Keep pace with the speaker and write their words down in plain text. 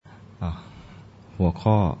หัว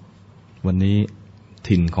ข้อวันนี้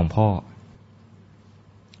ถิ่นของพ่อ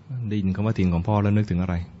ได้ยินคำว่าถิ่นของพ่อแล้วนึกถึงอะ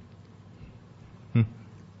ไร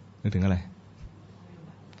นึกถึงอะไร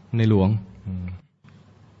ในหลวง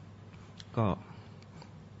ก็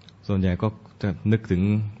ส่วนใหญ่ก็จะนึกถึง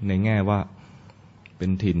ในแง่ว่าเป็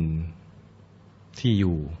นถิ่นที่อ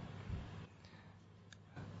ยู่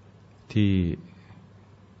ที่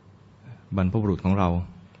บรรพบุรุษของเรา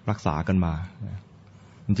รักษากันมา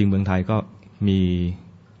จริงๆเมืองไทยก็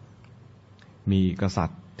มีกษัต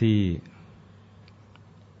ริย์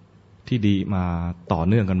ที่ดีมาต่อ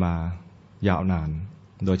เนื่องกันมายาวนาน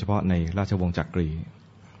โดยเฉพาะในราชวงศ์จักรี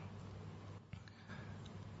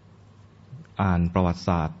อ่านประวัติศ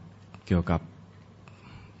าสตร์เกี่ยวกับ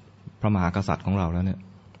พระมหากษัตริย์ของเราแล้วเนี่ย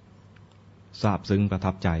ซาบซึ้งประ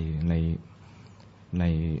ทับใจใน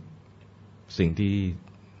สิ่งที่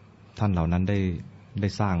ท่านเหล่านั้นได้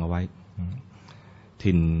สร้างเอาไว้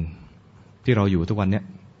ถิ่นที่เราอยู่ทุกวันนี้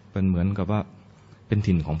เป็นเหมือนกับว่าเป็น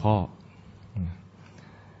ถิ่นของพ่อ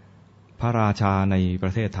พระราชาในปร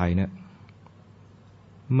ะเทศไทยเนี่ย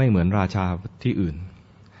ไม่เหมือนราชาที่อื่น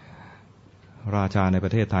ราชาในปร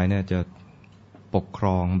ะเทศไทยเนี่ยจะปกคร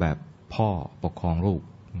องแบบพ่อปกครองลูก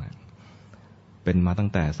เป็นมาตั้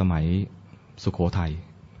งแต่สมัยสุโขทัย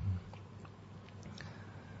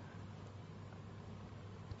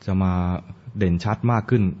จะมาเด่นชัดมาก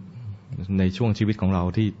ขึ้นในช่วงชีวิตของเรา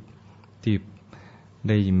ที่ไ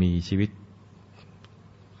ด้มีชีวิต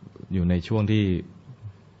อยู่ในช่วงที่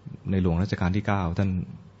ในหลวงรัชกาลที่9ท่าน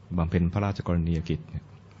บำเพ็ญพระราชกรณียกิจ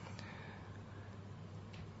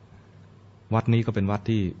วัดนี้ก็เป็นวัด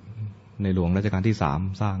ที่ในหลวงรัชกาลที่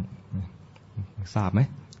3สร้างทราบไหม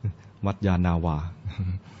วัดยานนาวา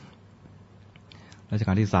รัชก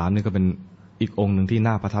าลที่3นี่ก็เป็นอีกองค์หนึ่งที่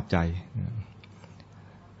น่าประทับใจ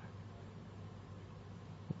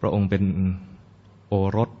พระองค์เป็นโอ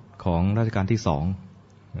รสของรัชกาลที่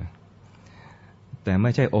2แต่ไ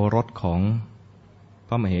ม่ใช่โอรสของพ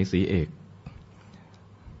ระมเหสีเอก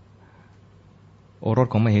โอรส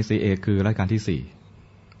ของมเหสีเอกคือรัชกาลที่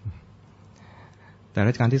4แต่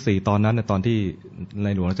รัชกาลที่4ตอนนั้นตอนที่ใน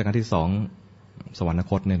หลวงรัชกาลที่2สวรร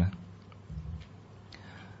คตเนี่ยนะ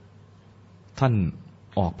ท่าน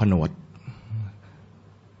ออกผนวด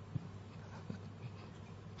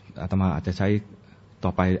อาตมาอาจจะใช้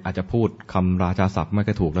ต่อไปอาจจะพูดคำราชาศัพท์ไม่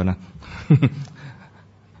ค่อยถูกแล้วนะ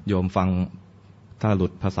โยมฟังถ้าหลุ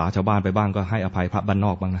ดภาษาชาวบ้านไปบ้างก็ให้อภัยพระบ้านน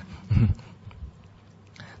อกบ้างนะ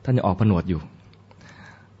ท่านจะออกผนวดอยู่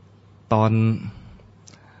ตอ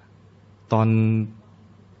น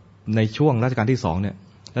ในช่วงรัชกาลที่2เนี่ย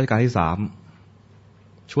รัชกาลที่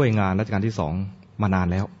3ช่วยงานรัชกาลที่2มานาน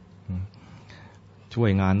แล้วช่วย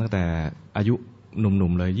งานตั้งแต่อายุหนุ่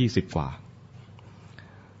มๆเลย20กว่า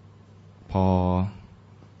พอ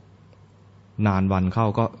นานวันเข้า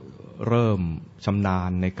ก็เริ่มชำนา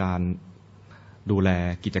ญในการดูแล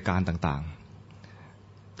กิจการต่าง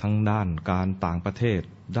ๆทั้งด้านการต่างประเทศ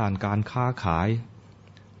ด้านการค้าขาย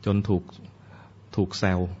จนถูกแซ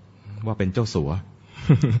วว่าเป็นเจ้าสัว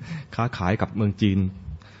ค้าขายกับเมืองจีน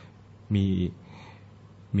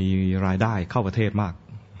มีรายได้เข้าประเทศมาก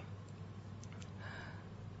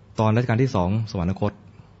ตอนรัชกาลที่2สวรรคต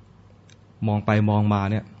มองไปมองมา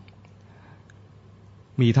เนี่ย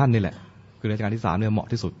มีท่านนี่แหละคือรัชกาลที่3เนี่ยเหมาะ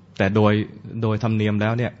ที่สุดแต่โดยธรรมเนียมแล้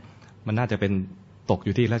วเนี่ยมันน่าจะเป็นตกอ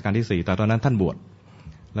ยู่ที่รัชกาลที่4แต่ตอนนั้นท่านบวช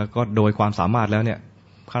แล้วก็โดยความสามารถแล้วเนี่ย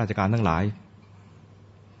ข้าราชการทั้งหลาย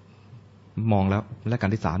มองแล้วรัชกาล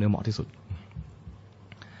ที่3เนี่ยเหมาะที่สุด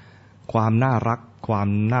ความน่ารักความ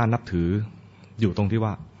น่านับถืออยู่ตรงที่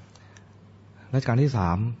ว่ารัชกาลที่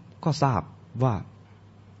3ก็ทราบว่า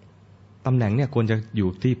ตำแหน่งเนี่ยควรจะอยู่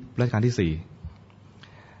ที่รัชกาลที่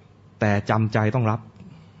4แต่จำใจต้องรับ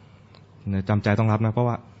นะเพราะ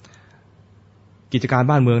ว่ากิจการ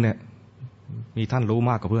บ้านเมืองเนี่ยมีท่านรู้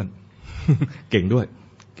มากกว่าเพื่อน เก่งด้วย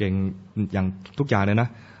เก่งอย่างทุกอย่างเลยนะ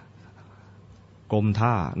กรมท่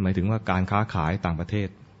าหมายถึงว่าการค้าขายต่างประเทศ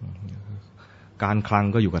การคลัง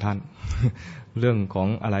ก็อยู่กับท่าน เรื่องของ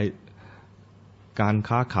อะไรการ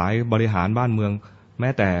ค้าขายบริหารบ้านเมืองแม้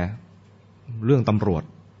แต่เรื่องตำรวจ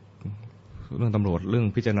เรื่อง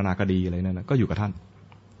พิจารณาคดีอะไรนั่นนะก็อยู่กับท่าน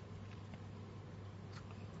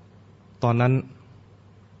ตอนนั้น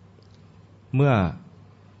เมื่อ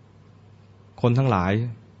คนทั้งหลาย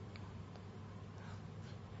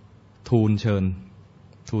ทูลเชิ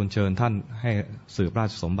ญท่านให้สืบรา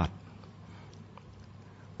ชสมบัติ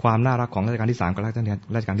ความน่ารักของรัชกาลที่3กับ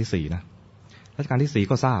รัชกาลที่4นะรัชกาลที่4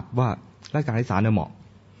ก็ทราบว่ารัชกาลที่3เนี่ยเหมาะ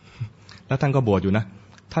แล้วท่านก็บวชอยู่นะ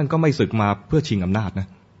ท่านก็ไม่สึกมาเพื่อชิงอำนาจนะ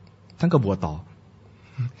ท่านก็บวชต่อ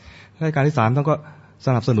รัชกาลที่3ท่านก็ส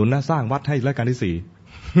นับสนุนนะสร้างวัดให้รัชกาลที่4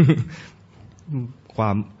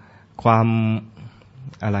 ความ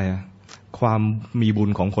อะไรความมีบุญ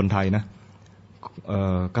ของคนไทยนะ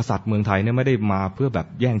กษัตริย์เมืองไทยเนี่ยไม่ได้มาเพื่อแบบ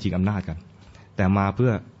แย่งชิงอำนาจกันแต่มาเพื่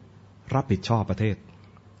อรับผิดชอบประเทศ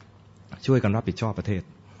ช่วยกันรับผิดชอบประเทศ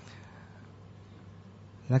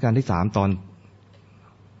และการที่3ตอน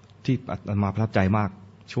ที่มาประทับใจมาก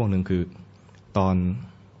ช่วงหนึ่งคือต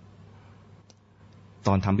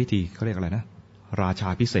อนทำพิธีเขาเรียกอะไรนะราชา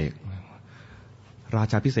ภิเษก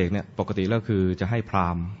เนี่ยปกติแล้วคือจะให้พรา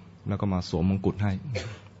หมณ์แล้วก็มาสวมมงกุฎให้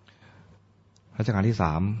รัชกาลที่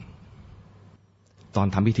3ตอน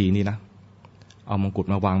ทำพิธีนี้นะเอามงกุฎ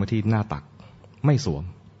มาวางไว้ที่หน้าตักไม่สวม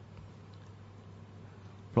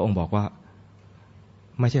พระองค์บอกว่า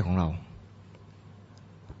ไม่ใช่ของเร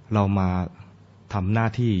ามาทำหน้า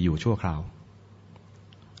ที่อยู่ชั่วคราว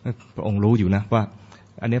พระองค์รู้อยู่นะว่า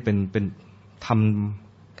อันนี้เป็นท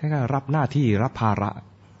ำแค่รับหน้าที่รับภาร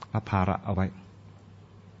ะเอาไว้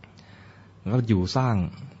แล้วอยู่สร้า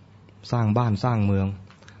งบ้านสร้างเมือง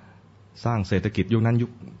สร้างเศรษฐกิจยุคนั้นยุ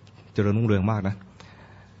คเจริญรุ่งเรืองมากนะ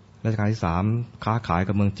รัชกาลที่3ค้าขาย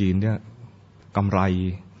กับเมืองจีนเนี่ยกำไ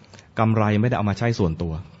รไม่ได้เอามาใช้ส่วนตั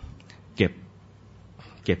วเ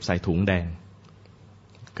ก็บใส่ถุงแดง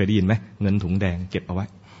เคยได้ยินไหมเงินถุงแดงเก็บเอาไว้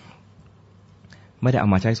ไม่ได้เอา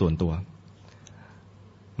มาใช้ส่วนตัว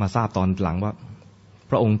มาทราบตอนหลังว่า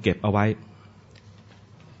พระองค์เก็บเอาไว้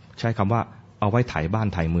ใช้คำว่าเอาไว้ไถบ้าน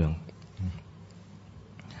ไถเมือง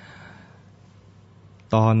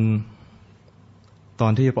ตอ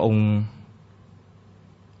นที่พระองค์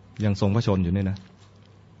ยังทรงพระชนอยู่เนี่ยนะ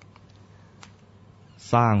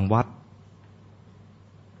สร้างวัด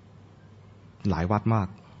หลายวัดมาก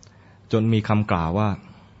จนมีคำกล่าวว่า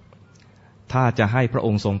ถ้าจะให้พระอ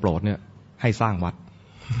งค์ทรงโปรดเนี่ยให้สร้างวัด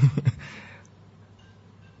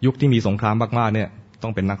ยุคที่มีสงครามมากๆเนี่ยต้อ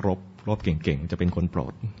งเป็นนักรบเก่งๆจะเป็นคนโปร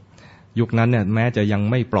ดยุคนั้นเนี่ยแม้จะยัง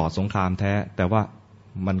ไม่ปลอดสงครามแท้แต่ว่า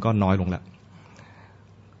มันก็น้อยลงแล้ว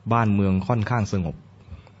บ้านเมืองค่อนข้างสงบ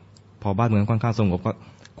พอบ้านเมืองค่อนข้างสงบก็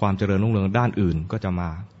ความเจริญรุ่งเรืองด้านอื่นก็จะมา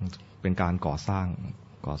เป็นการก่อสร้า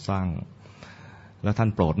งและท่าน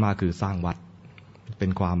โปรดมากคือสร้างวัดเป็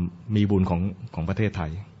นความมีบุญของประเทศไท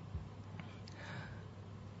ย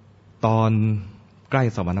ตอนใกล้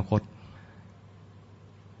สวรรคต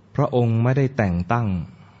พระองค์ไม่ได้แต่งตั้ง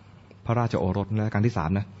พระราชโอรสในรัชกาลที่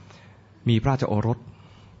3นะมีพระราชโอรส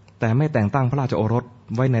แต่ไม่แต่งตั้งพระราชโอรส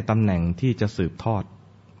ไว้ในตำแหน่งที่จะสืบทอด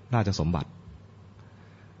ราชสมบัติ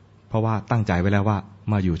เพราะว่าตั้งใจไว้แล้วว่า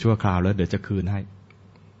มาอยู่ชั่วคราวแล้วเดี๋ยวจะคืนให้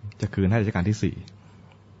รัชกาลที่4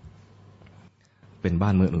เป็นบ้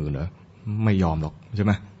านเมืองอื่นเหรอไม่ยอมหรอกใช่ไห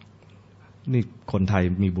มนี่คนไทย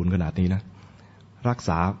มีบุญขนาดนี้นะรักษ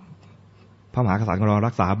าพระมหากษัตริย์ของเรา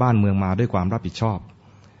รักษาบ้านเมืองมาด้วยความรับผิดชอบ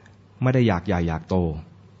ไม่ได้อยากใหญ่อยากโต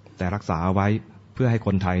แต่รักษาเอาไว้เพื่อให้ค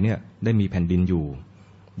นไทยเนี่ยได้มีแผ่นดินอยู่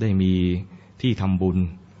ได้มีที่ทำบุญ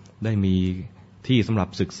ได้มีที่สำหรับ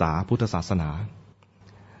ศึกษาพุทธศาสนา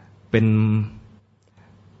เ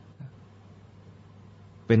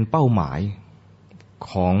ป็นเป้าหมาย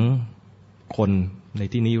ของคนใน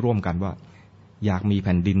ที่นี้ร่วมกันว่าอยากมีแ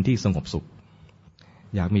ผ่นดินที่สงบสุข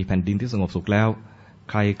อยากมีแผ่นดินที่สงบสุขแล้ว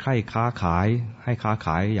ใครค้าขายให้ค้าข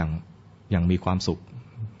ายอย่างมีความสุข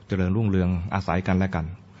เจริญรุ่งเรืองอาศัยกันและกัน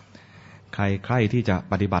ใครที่จะ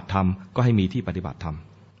ปฏิบัติธรรมก็ให้มีที่ปฏิบัติธรรม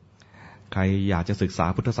ใครอยากจะศึกษา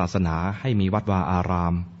พุทธศาสนาให้มีวัดวาอารา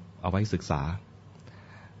มเอาไว้ศึกษา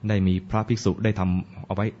ได้มีพระภิกษุได้ทำเ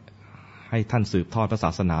อาไว้ให้ท่านสืบทอดพระศา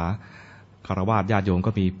สนาคฤหัสถ์ญาติโยม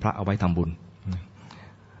ก็มีพระเอาไว้ทำบุญ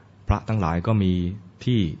พระทั้งหลายก็มี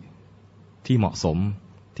ที่เหมาะสม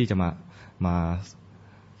ที่จะมา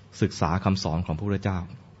ศึกษาคำสอนของพระพุทธเจ้า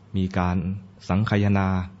มีการสังคายนา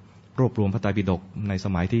รวบรวมพระไตรปิฎกในส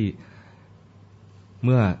มัยที่เ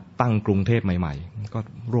มื่อตั้งกรุงเทพใหม่ๆก็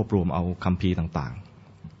รวบรวมเอาคัมภีร์ต่างๆ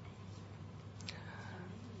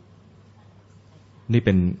นี่เ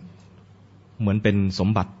ป็นเหมือนเป็นสม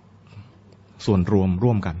บัติส่วนรวม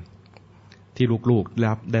ร่วมกันที่ลูกๆ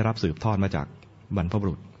ได้รับสืบทอดมาจากบรรพบุ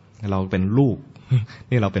รุษเราเป็นลูก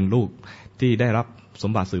นี่เราเป็นลูกที่ได้รับส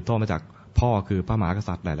มบัติสืบทอดมาจากพ่อคือพระมหาก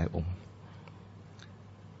ษัตริย์หลายๆองค์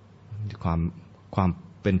ความ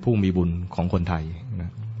เป็นผู้มีบุญของคนไทยน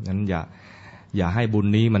ะนั้นอย่าให้บุญ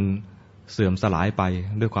นี้มันเสื่อมสลายไป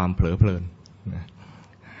ด้วยความเผลอเพลินนะ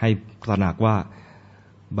ให้ตระหนักว่า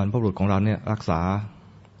บรรพบุรุษของเราเนี่ยรักษา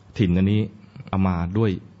ถิ่นอันนี้เอามาด้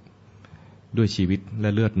วยชีวิตและ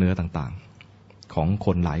เลือดเนื้อต่างๆของค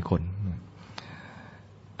นหลายคน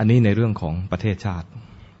อันนี้ในเรื่องของประเทศชาติ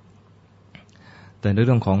แต่ในเ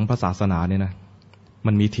รื่องของพระศาสนาเนี่ยนะ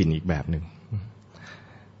มันมีถิ่นอีกแบบหนึ่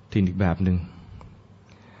ง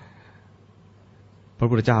พระ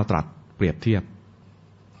พุทธเจ้าตรัสเปรียบเทียบ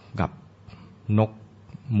กับนก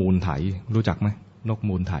มูลไถรู้จักไหมนก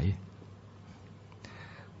มูลไถ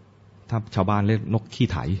ถ้าชาวบ้านเรียกนกขี้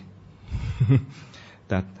ไถ แ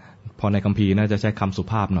ต่พอในคัมภีร์น่าจะใช้คำสุ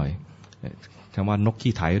ภาพหน่อยคำว่านก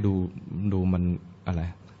ขี้ไถดูมันอะไร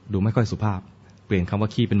ดูไม่ค่อยสุภาพเปลี่ยนคำว่า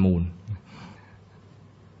ขี้เป็นมูล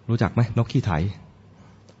รู้จักไหมนกขี้ไถ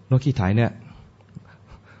นกขี้ไถเนี่ย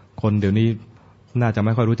คนเดี๋ยวนี้น่าจะไ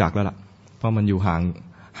ม่ค่อยรู้จักแล้วล่ะเพราะมันอยู่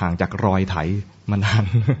ห่างจากรอยไถมานาน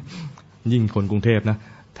ยิ่งคนกรุงเทพนะ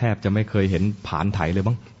แทบจะไม่เคยเห็นผานไถเลย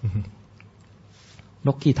บ้าง น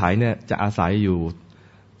กขี้ไถเนี่ยจะอาศัยอยู่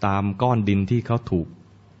ตามก้อนดินที่เขาถูก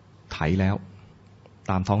ไถแล้ว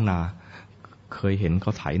ตามท้องนาเคยเห็นเข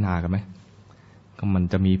าไถนากันไหมก็มัน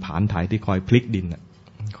จะมีผานไถที่คอยพลิกดิน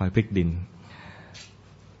คอยพลิกดิน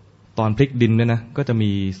ตอนพลิกดินเนี่ยนะก็จะ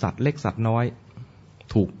มีสัตว์เล็กสัตว์น้อย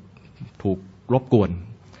ถูกรบกวน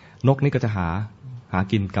นกนี่ก็จะหา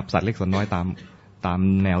กินกับสัตว์เล็กสัตว์น้อยตาม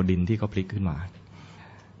แนวดินที่เขาพลิกขึ้นมา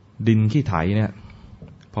ดินขี้ไถเนี่ย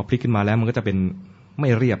พอพลิกขึ้นมาแล้วมันก็จะเป็นไม่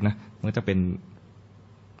เรียบนะมันก็จะเป็น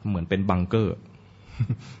เหมือนเป็นบังเกอร์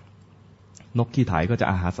นกขี้ไถก็จะ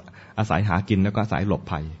อาศัยหากินแล้วก็อาศัยหลบ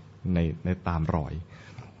ภัยในตามรอย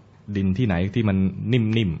ดินที่ไหนที่มัน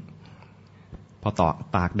นิ่มๆพอ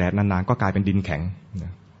ตากแดดนานๆก็กลายเป็นดินแข็ง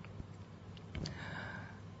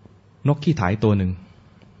นกขี้ไถตัวหนึ่ง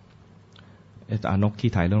นกขี้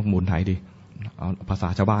ไถแล้วนกมูลไถดิเอาภาษา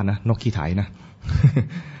ชาวบ้านนะนกขี้ไถนะ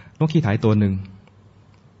นกขี้ไถตัวหนึ่ง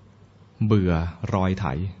เบื่อรอยไถ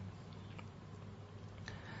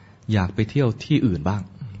อยากไปเที่ยวที่อื่นบ้าง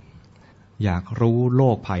อยากรู้โล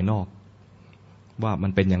กภายนอกว่ามั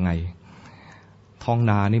นเป็นยังไงท้อง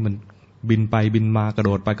นานี่มันบินไปบินมากระโด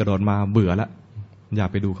ดไปกระโดดมาเบื่อแล้วอยาก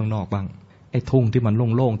ไปดูข้างนอกบ้างไอ้ทุ่งที่มัน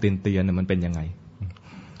โล่งๆเตียนๆเนี่ยมันเป็นยังไง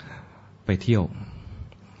ไปเที่ยว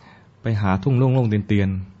ไปหาทุ่งโล่งๆเตียน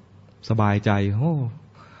ๆสบายใจโอ้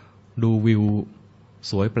ดูวิว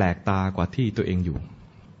สวยแปลกตากว่าที่ตัวเองอยู่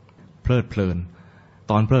เพลิดเพลิน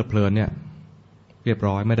ตอนเพลิดเพลินเนี่ยเรียบ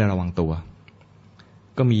ร้อยไม่ได้ระวังตัว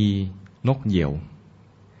ก็มีนกเหยี่ยว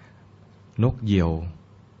นกเหยี่ย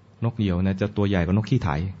วเนี่ยจะตัวใหญ่กว่านกขี้ไถ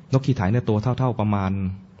นกขี้ไถเนี่ยตัวเท่าประมาณ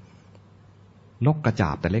นกกระจ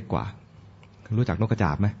าบแต่เล็กกว่ารู้จักนกกระจ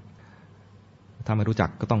าบไหมถ้าไม่รู้จัก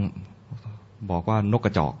ก็ต้องบอกว่านกกร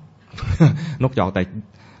ะจอก นกกระจอกแต่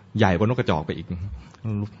ใหญ่กว่านกกระจอกไปอีก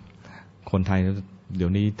คนไทยเดี๋ย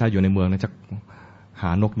วนี้ถ้าอยู่ในเมืองนะจะหา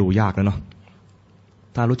นกดูยากแล้วเนาะ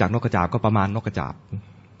ถ้ารู้จักนกกระจาบก็ประมาณนกกระจาบ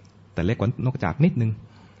แต่เล็กกว่านกกระจาบนิดนึง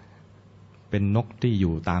เป็นนกที่อ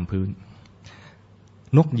ยู่ตามพื้น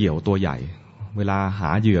นกเหยี่ยวตัวใหญ่เวลาหา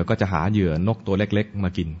เหยื่อก็จะหาเหยื่อนกตัวเล็กๆมา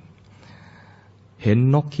กินเห็น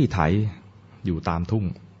นกขี้ไถอยู่ตามทุ่ง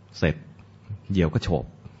เสร็จเหยี่ยวก็โ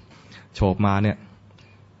ฉบมาเนี่ย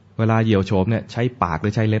เวลาเหยี่ยวโฉบเนี่ยใช้ปากหรื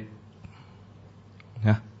อใช้เล็บ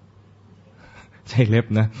นะใช้เล็บ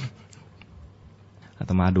นะอา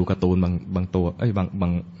ตมาดูการ์ตูนบางตัว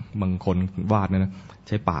บางคนวาดเนี่ยนะใ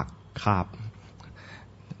ช้ปากคาบ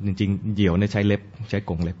จริงๆเหยี่ยวเนี่ยใช้เล็บใช้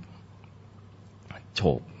กรงเล็บโฉ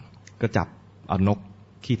บก็จับเอานก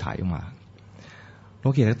ขี้ไถออกมาน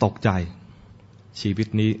กขี้ไถตกใจชีวิต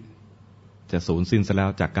นี้จะสูญสิ้นซะแล้ว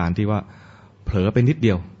จากการที่ว่าเผลอไปนิดเ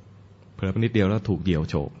ดียวแล้วถูกเหยี่ยว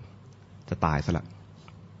โฉบจะตายซะละ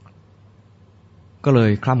ก็เล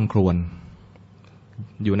ยคร่ำครวญ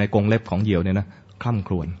อยู่ในกรงเล็บของเหยี่ยวเนี่ยนะคร่ำค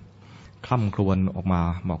รวญออกมา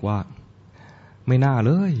บอกว่าไม่น่าเ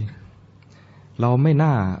ลยเราไม่น่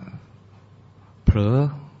าเผลอ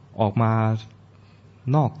ออกมา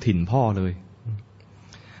นอกถิ่นพ่อเลย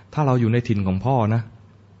ถ้าเราอยู่ในถิ่นของพ่อนะ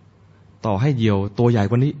ต่อให้เหยี่ยวตัวใหญ่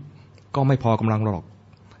กว่านี้ก็ไม่พอกำลังเราหรอก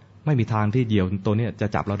ไม่มีทางที่เหยี่ยวตัวนี้จะ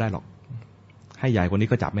จับเราได้หรอกให้ใหญ่กว่านี้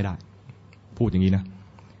ก็จับไม่ได้พูดอย่างนี้นะ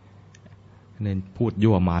เน้นพูด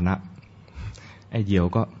ยั่วมานะไอ้เหยี่ยว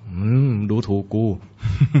ก็ดูถูกกู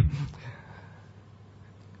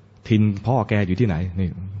ถิ่นพ่อแกอยู่ที่ไหนนี่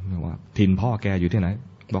ว่าถิ่นพ่อแกอยู่ที่ไหน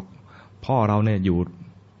บอกพ่อเราเนี่ยอ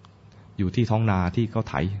ยู่ที่ท้องนาที่เขา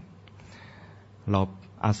ไถเรา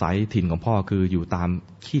อาศัยถิ่นของพ่อคืออยู่ตาม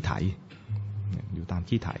ขี้ไถอยู่ตาม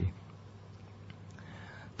ขี้ไถ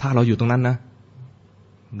ถ้าเราอยู่ตรงนั้นนะ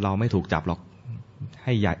เราไม่ถูกจับหรอกใ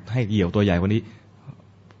ห้เหยี่ยวตัวใหญ่กว่านี้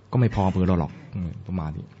ก็ไม่พอมือเราหรอกประมาณ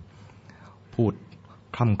นี้พูด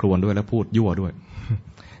คร่ำครวญด้วยแล้วพูดยั่วด้วย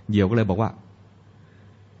เหยี่ยวก็เลยบอกว่า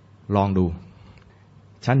ลองดู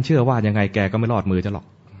ฉันเชื่อว่ายังไงแกก็ไม่รอดมือฉันหรอก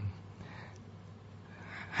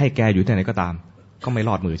ให้แกอยู่ที่ไหนก็ตามก็ไม่ร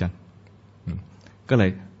อดมือฉันก็เลย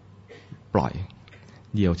ปล่อย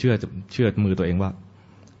เหยี่ยวเชื่อมือตัวเองว่า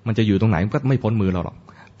มันจะอยู่ตรงไหนก็ไม่พ้นมือเราหรอก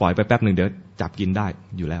ปล่อยไปแป๊บหนึ่งเดี๋ยวจับกินได้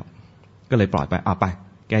อยู่แล้วก็เลยปล่อยไปเอาไป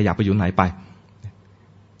แกอยากไปอยู่ไหนไป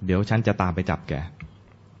เดี๋ยวฉันจะตามไปจับแก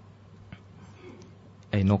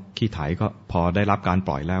ไอ้นกขี้ไถก็พอได้รับการป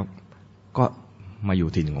ล่อยแล้วก็มาอยู่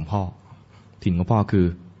ถิ่นของพ่อ ถิ่นของพ่อคือ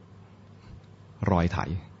รอยไถ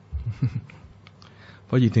พ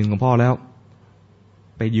ออยู่ถิ่นของพ่อแล้ว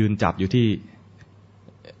ไปยืนจับอยู่ที่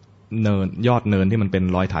เนินยอดเนินที่มันเป็น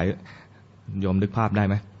รอยไถโยมนึกภาพได้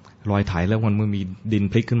ไหมรอยไถแล้วมันมีดิน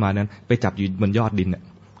พลิกขึ้นมานั้นไปจับอยู่บนยอดดินเนี่ย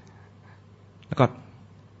แล้วก็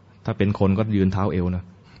ถ้าเป็นคนก็ยืนเท้าเอวนะ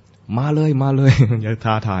มาเลยมาเลยอย่า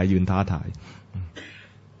ท้าทายยืนท้าทาย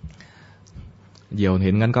เหยี่ยวเ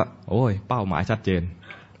ห็นงั้นก็โอ้ยเป้าหมายชัดเจน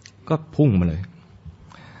ก็พุ่งมาเลย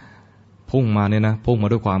พุ่งมาเนี่ยนะพุ่งมา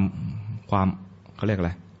ด้วยความเขาเรียกอะไ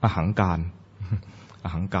รอหังก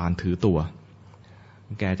ารถือตัว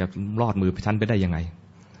แกจะรอดมือฉันไปได้ยังไง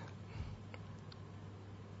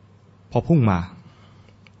พอพุ่งมา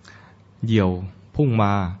เหยี่ยวพุ่งม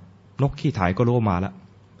านกขี้ไถก็รู้มาแล้ว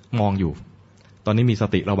มองอยู่ตอนนี้มีส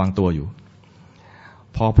ติระวังตัวอยู่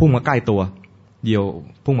พอพุ่งมาใกล้ตัวเหยี่ยว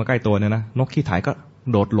พุ่งมาใกล้ตัวเนี่ยนะนกขี้ไถก็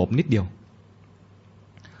โดดหลบนิดเดียว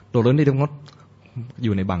โดดหลบนิดเดียวงดอ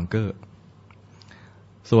ยู่ในบังเกอร์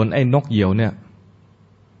ส่วนไอ้นกเหยี่ยวเนี่ย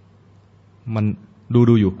มันดู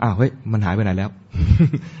อยู่อ้าวเฮ้ยมันหายไปไหนแล้ว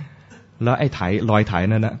แล้วไอ้รอยไถ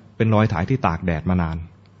นั่นนะเป็นรอยไถที่ตากแดดมานาน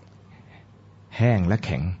แห้งและแ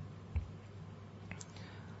ข็ง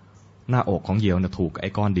หน้าอกของเหยี่ยวเนี่ยถูกไอ้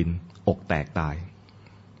ก้อนดินอกแตกตาย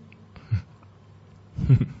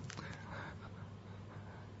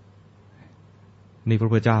นี่พระ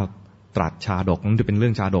พุทธเจ้าตรัสชาดกนั้นจะเป็นเรื่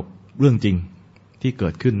องชาดกเรื่องจริงที่เกิ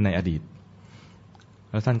ดขึ้นในอดีต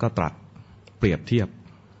แล้วท่านก็ตรัสเปรียบเทียบ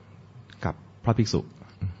กับพระภิกษุ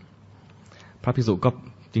ก็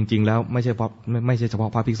จริงๆแล้วไม่ใช่เฉพาะ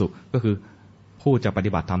พระภิกษุก็คือผู้จะปฏิ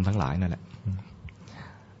บัติธรรมทั้งหลายนั่นแหละ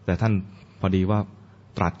แต่ท่านพอดีว่า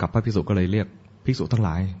ตรัสกับพระภิกษุก็เลยเรียกภิกษุทั้งหล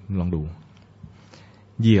ายลองดู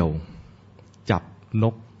เหยี่ยวจับน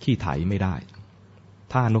กขี้ไถไม่ได้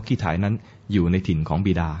ถ้านกขี้ไถนั้นอยู่ในถิ่นของ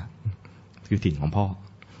บิดาคือถิ่นของพ่อ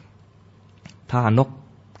ถ้านก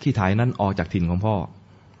ขี้ไถนั้นออกจากถิ่นของพ่อ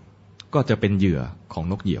ก็จะเป็นเหยื่อของ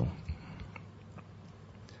นกเหยี่ยว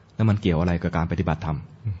แล้วมันเกี่ยวอะไรกับการปฏิบัติธรรม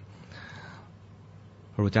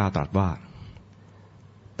พระพุทธเจ้าตรัสว่า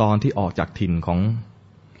ตอนที่ออกจากถิ่นของ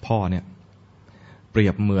พ่อเนี่ยเปรี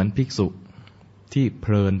ยบเหมือนภิกษุที่เพ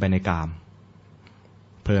ลินไปในกาม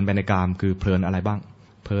คือเพลินอะไรบ้าง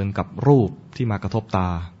เพลินกับรูปที่มากระทบตา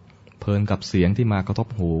เพลินกับเสียงที่มากระทบ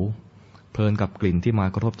หูเพลินกับกลิ่นที่มา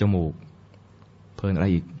กระทบจมูกเพลินอะไร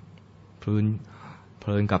อีกเพ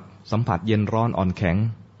ลินกับสัมผัสเย็นร้อนอ่อนแข็ง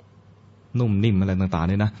นุ่มนิ่มอะไรต่างๆ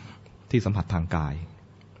เนี่ยนะที่สัมผัสทางกาย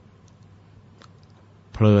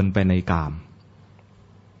เพลินไปในกาม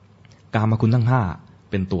คุณทั้งห้า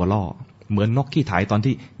เป็นตัวล่อเหมือนนกขี้ไถตอน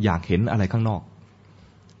ที่อยากเห็นอะไรข้างนอก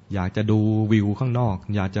อยากจะดูวิวข้างนอก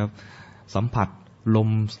อยากจะสัมผัสลม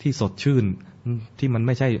ที่สดชื่นที่มันไ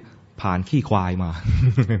ม่ใช่ผ่านขี้ควายมา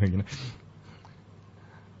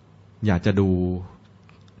อยากจะดู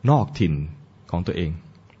นอกถิ่นของตัวเอง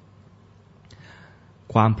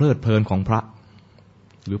ความเพลิดเพลินของพระ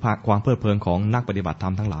หรือความเพลิดเพลินของนักปฏิบัติธร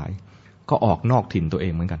รมทั้งหลายก็ออกนอกถิ่นตัวเอ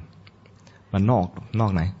งเหมือนกันมันนอ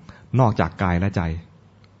กไหนนอกจากกายและใจ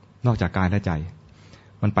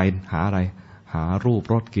มันไปหาอะไรหารูป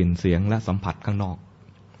รสกลิ่นเสียงและสัมผัสข้างนอก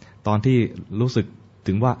ตอนที่รู้สึก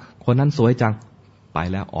ถึงว่าคนนั้นสวยจังไป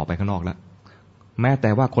แล้วออกไปข้างนอกแล้วแม้แต่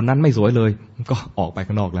ว่าคนนั้นไม่สวยเลยก็ออกไป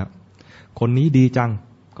ข้างนอกแล้วคนนี้ดีจัง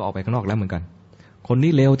ก็ออกไปข้างนอกแล้วเหมือนกันคน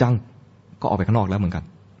นี้เลวจังก็ออกไปข้างนอกแล้วเหมือนกัน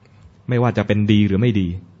ไม่ว่าจะเป็นดีหรือไม่ดี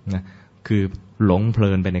นะคือหลงเพ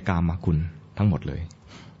ลินไปในกามคุณทั้งหมดเลย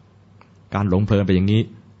การหลงเพลินไปอย่างนี้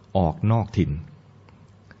ออกนอกถิ่น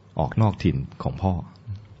ของพ่อ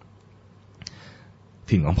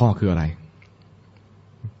ถิ่นของพ่อคืออะไร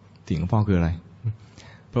ถิ่นของพ่อคืออะไร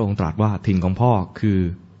พระองค์ตรัสว่าถิ่นของพ่อคือ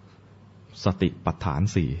สติปัฏฐาน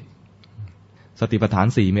สี่สติปัฏฐาน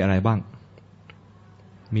สี่มีอะไรบ้าง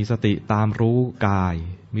มีสติตามรู้กาย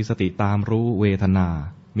มีสติตามรู้เวทนา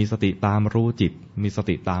มีสติตามรู้จิตมีส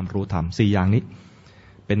ติตามรู้ธรรมสี่อย่างนี้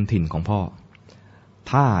เป็นถิ่นของพ่อ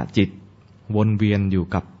ถ้าจิตวนเวียนอยู่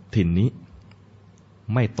กับถิ่นนี้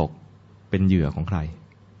ไม่ตกเป็นเหยื่อของใคร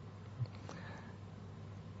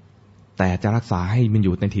แต่จะรักษาให้มันอ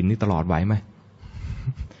ยู่ในถิ่นนี้ตลอดไหวไหม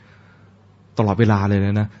ตลอดเวลาเลย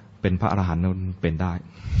นะเป็นพระอรหันต์เป็นได้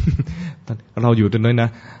เราอยู่ตรงนี้นะ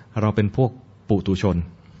เราเป็นพวกปุถุชน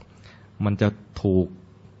มันจะถู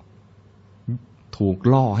ก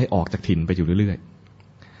ล่อให้ออกจากถิ่นไปอยู่เรื่อย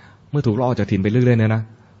ๆเมื่อถูกล่อออกจากถิ่นไปเรื่อยๆเนี่ยนะ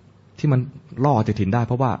ที่มันล่อจากถิ่นได้เ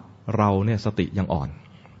พราะว่าเราเนี่ยสติยังอ่อน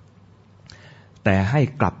แต่ให้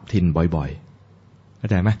กลับถิ่นบ่อยๆเข้า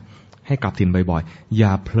ใจไหมให้กลับถิ่นบ่อยๆอย่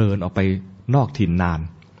าเพลินออกไปนอกถิ่นนาน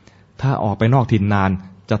ถ้าออกไปนอกถิ่นนาน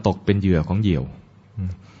จะตกเป็นเหยื่อของเหยี่ยว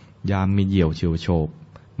ยามมีเหยี่ยวเฉียวโฉบ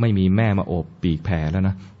ไม่มีแม่มาโอบปีกแผ่แล้วน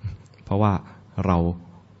ะพ ราะว่าเรา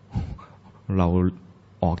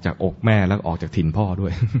ออกจากอกแม่แล้วออกจากถิ่นพ่อด้ว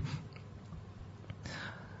ย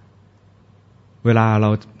เวลาเรา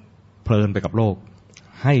เพลินไปกับโลก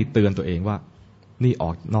ให้เตือนตัวเองว่านี่อ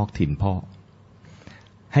อกนอกถิ่นพ่อ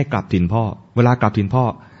ให้กลับถิ่นพ่อเวลากลับถิ่นพ่อ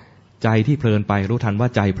ใจที่เพลินไปรู้ทันว่า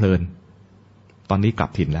ใจเพลินตอนนี้กลั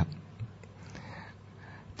บถิ่นแล้ว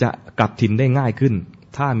จะกลับถิ่นได้ง่ายขึ้น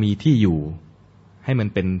ถ้ามีที่อยู่ให้มัน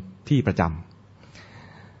เป็นที่ประจ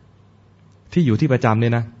ำที่อยู่ที่ประจำเนี่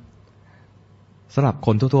ยนะสำหรับค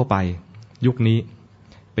นทั่วๆไปยุคนี้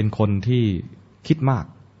เป็นคนที่คิดมาก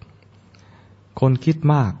คนคิด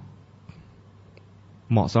มาก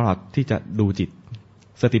เหมาะสำหรับที่จะดูจิต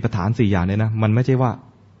สติปัฏฐาน4อย่างเนี่ยนะมันไม่ใช่ว่า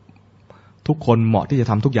ทุกคนเหมาะที่จะ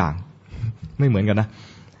ทำทุกอย่างไม่เหมือนกันนะ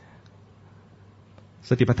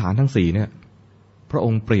สติปัฏฐานทั้ง4เนี่ยพระอ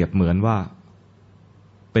งค์เปรียบเหมือนว่า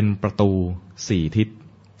เป็นประตู4ทิศ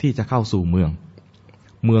ที่จะเข้าสู่เมือ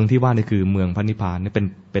งที่ว่านี่คือเมืองพระนิพพานนี่เ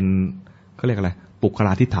ป็นเขาเรียกอะไรปุคล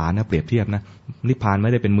าธิฐานนะเปรียบเทียบนะนิพพานไ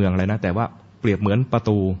ม่ได้เป็นเมืองอะไรนะแต่ว่าเปรียบเหมือนประ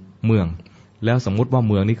ตูเมืองแล้วสมมุติว่า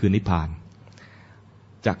เมืองนี่คือนิพพาน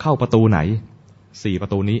จะเข้าประตูไหน4ปร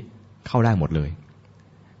ะตูนี้เข้าได้หมดเลย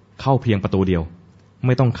เข้าเพียงประตูเดียวไ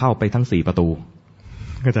ม่ต้องเข้าไปทั้ง4ประตู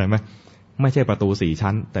เข้าใจไหมไม่ใช่ประตู4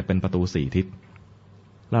ชั้นแต่เป็นประตู4ทิศ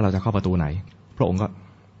แล้วเราจะเข้าประตูไหนพระองค์ก็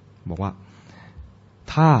บอกว่า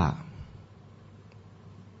ถ้า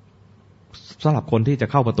สำหรับคนที่จะ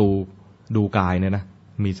เข้าประตูดูกายเนี่ยนะ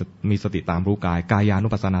มีสติตามรู้กายกายานุ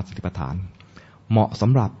ปัสสนาสติปัฏฐานเหมาะส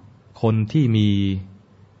ำหรับคนที่มี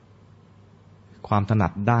ความถนั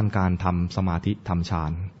ดด้านการทำสมาธิทำฌา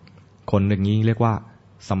นคนอย่างนี้เรียกว่า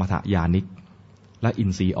สมถญาณิกและอิ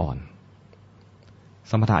นทรีย์อ่อน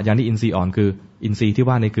สมถญาณิกอินทรีย์อ่อนคืออินทรีย์ที่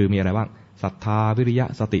ว่านี่คือมีอะไรบ้างศรัทธาวิริยะ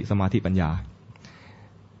สติสมาธิปัญญา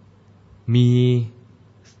มี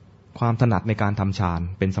ความถนัดในการทำฌาน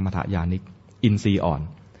เป็นสมถญาณิกอินทรีย์อ่อน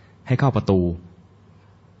ให้เข้าประ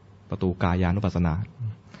ตูกายานุปัสสนา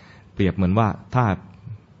เปรียบเหมือนว่าถ้า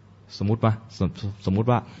สมมุติ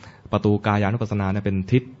ว่าประตูกายานุปัสสนาเนี่ยเป็น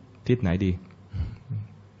ทิศไหนดี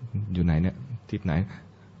อยู่ไหนเนี่ยทิศไหน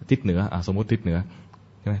ทิศเหนือสมมุติทิศเหนือ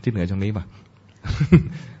ใช่ไหมทิศเหนือตรงนี้ป่ะ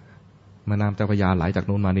แม่น้ำเจ้าพระยาไหลจาก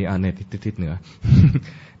นู้นมานี่เนี่ยทิศเหนือ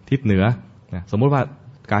ทิศเหนือนะสมมุติว่า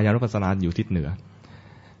กายานุปัสสนาอยู่ทิศเหนือ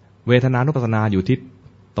เวทนานุปัสสนาอยู่ทิศ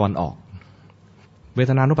ตะวันออกเว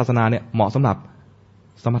ทนานุปัสสนาเนี่ยเหมาะสำหรับ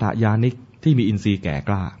สมถญาณิกที่มีอินทรีย์แก่ก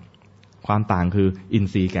ล้าความต่างคืออิน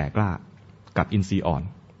ทรีย์แก่กล้ากับอินทรีย์อ่อน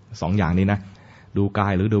2อย่างนี้นะดูกา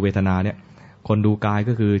ยหรือดูเวทนาเนี่ยคนดูกาย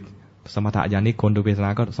ก็คือสมถญาณิกคนดูเวทนา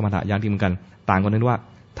ก็สมถญาณิกเหมือนกันต่างกันนั้นว่า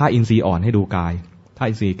ถ้าอินทรีย์อ่อนให้ดูกายถ้า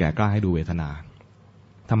อินทรีย์แก่กล้าให้ดูเวทนา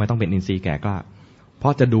ทำไมต้องเป็นอินทรีย์แก่กล้าเพรา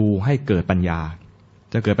ะจะดูให้เกิดปัญญา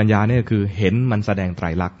จะเกิดปัญญาเนี่ยคือเห็นมันแสดงไตร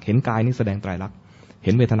ลักษณ์เห็นกายนี่แสดงไตรลักษณ์เ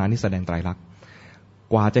ห็นเวทนานี่แสดงไตรลักษณ์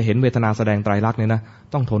กว่าจะเห็นเวทนาแสดงไตรลักษณ์เนี่ยนะ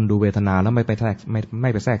ต้องทนดูเวทนาแล้วไม่ไปแท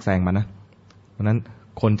รกแซงมันนะเพราะนั้น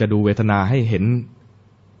คนจะดูเวทนาให้เห็น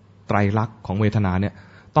ไตรลักษณ์ของเวทนาเนี่ย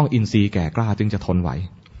ต้องอินทรีย์แก่กล้าจึงจะทนไหว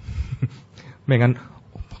ไม่งั้น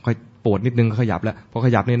ค่อยปวดนิดนึงก็ขยับแล้วพอข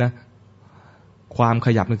ยับนี่นะความข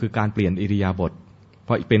ยับนั่นคือการเปลี่ยนอิริยาบถพ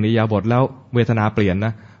อเป็นอิริยาบถแล้วเวทนาเปลี่ยนน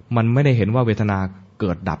ะมันไม่ได้เห็นว่าเวทนาเ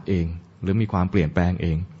กิดดับเองหรือมีความเปลี่ยนแปลงเอ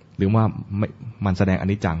งหรือว่ามันแสดงอ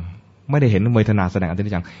นิจจังไม่ได้เห็นเวทนาแสดงอ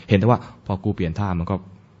นิจจังเห็นแต่ว่าพอกูเปลี่ยนท่ามันก็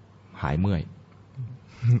หายเมื่อย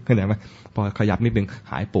เข้าใจไหมพอขยับนิดนึง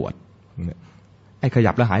หายปวดไอ้ข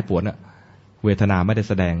ยับแล้วหายปวดน่ะเวทนาไม่ได้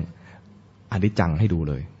แสดงอนิจจังให้ดู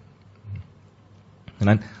เลยดัง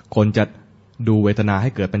นั้นคนจะดูเวทนาให้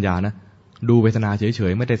เกิดปัญญานะดูเวทนาเฉ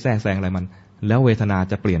ยๆไม่ได้แทรกแซงอะไรมันแล้วเวทนา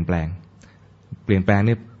จะเปลี่ยนแปลง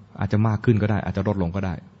นี่อาจจะมากขึ้นก็ได้อาจจะลดลงก็ไ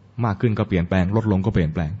ด้มากขึ้นก็เปลี่ยนแปลงลดลงก็เปลี่ย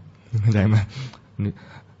นแปลงเข้าใจไหมนี่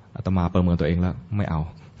อาตมาประเมินตัวเองแล้วไม่เอา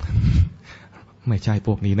ไม่ใช่พ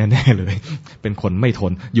วกนี้แน่ๆเลยเป็นคนไม่ท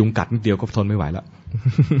นยุงกัดนิดเดียวก็ทนไม่ไหวแล้ว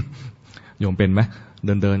โยมเป็นไหมเ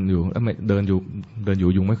ดินอยู่แล้วไม่เดินอยู่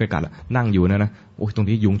ยุงไม่เคยกัดละนั่งอยู่นะโอ้ยตรง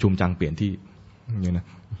นี้ยุงชุมจังเปลี่ยนที่อย่างนี้นะ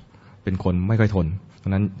เป็นคนไม่ค่อยทนเพรา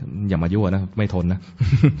ะนั้นอย่ามายั่วนะไม่ทนนะ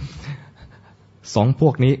 2พว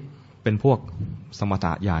กนี้เป็นพวกสมถ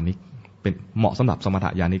ญาณิกเป็นเหมาะสำหรับสมถ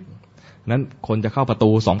ญาณิกนั้นคนจะเข้าประตู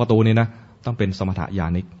2ประตูนี้นะต้องเป็นสมถญา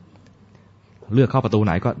ณิกเลือกเข้าประตูไห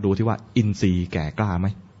นก็ดูที่ว่าอินทรีย์แก่กล้าไหม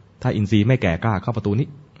ถ้าอินทรีย์ไม่แก่กล้าเข้าประตูนี้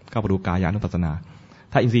เข้าประตูกายานุปัสสนา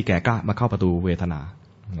ถ้าอินทรีย์แก่กล้ามาเข้าประตูเวทนา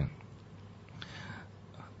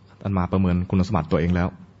อันมาประเมินคุณสมบัติตัวเองแล้ว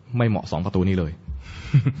ไม่เหมาะ2ประตูนี้เลย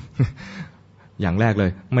อย่างแรกเลย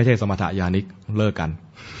ไม่ใช่สมถญาณิกเลิกกัน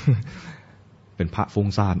เป็นพระฟุ้ง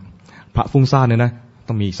ซ่านเนี่ยนะ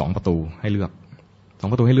ต้องมี2ประตูให้เลือก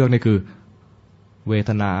2ประตูให้เลือกนี่คือเวท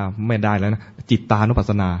นาไม่ได้แล้วนะจิตตานุปัส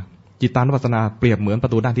สนา จิตตานุปัสสนาเปรียบเหมือนปร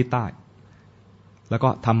ะตูด้านทิศใต้แล้วก็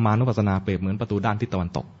ธรรมานุปัสสนาเปรียบเหมือนประตูด้านทิศตะวัน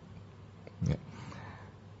ตก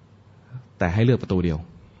แต่ให้เลือกประตูเดียว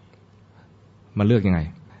มันเลือกยังไง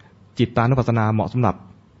จิตตานุปัสสนาเหมาะสำหรับ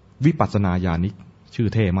วิปัสสนาญาณิกชื่อ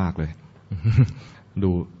เท่มากเลย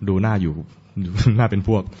ดูหน้าอยู่หน้าเป็นพ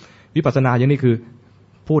วกวิปัสสนาญาณิกคือ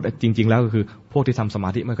พูดจริงๆแล้วก็คือพวกที่ทำสมา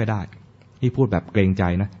ธิไม่ค่อยได้นี่พูดแบบเกรงใจ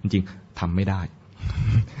นะจริงๆทำไม่ได้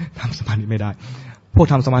ทำสมาธิไม่ได้พวก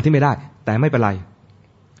ทำสมาธิไม่ได้แต่ไม่เป็นไร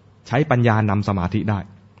ใช้ปัญญานำสมาธิได้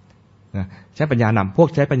นะใช้ปัญญานำพวก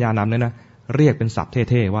ใช้ปัญญานำเนี่ยนะเรียกเป็นศัพท์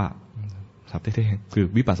เท่ๆว่าศัพท์เท่ๆคือ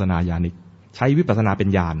วิปัสสนาญาณิกใช้วิปัสสนาเป็น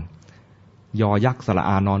ญาณยอยักษ์สระ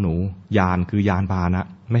อานอหนูญาณคือยานพาหนะ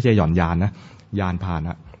ไม่ใช่หย่อนยานนะญาณพาหน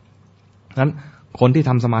ะนั้นคนที่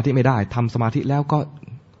ทำสมาธิไม่ได้ทำสมาธิแล้วก็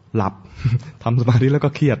หลับ ทำสมาธิแล้วก็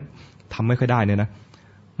เครียดทำไม่ค่อยได้เนี่ยนะ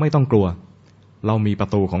ไม่ต้องกลัวเรามีปร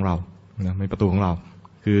ะตูของเรานะมีประตูของเรา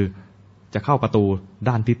คือจะเข้าประตู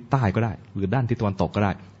ด้านทิศใต้ก็ได้หรือด้านทิศตะวันตกก็ไ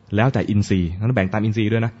ด้แล้วแต่อินทรีย์นั้นแบ่งตามอินทรีย์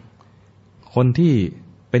ด้วยนะคนที่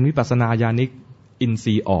เป็นวิปัสสนาญาณิกอินท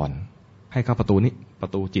รีย์อ่อนให้เข้าประตูนี้ปร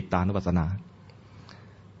ะตูจิตตานุปัสสนา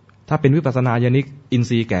ถ้าเป็นวิปัสสนาญาณิกอิน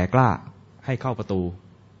ทรีย์แก่กล้าให้เข้าประตู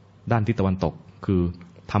ด้านทิศตะวันตกคือ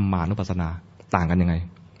ธรรมานุปัสสนาต่างกันยังไง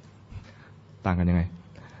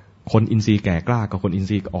คนอินทรีย์แก่กล้ากับคนอิน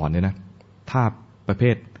ทรีย์อ่อนเนี่ยนะถ้าประเภ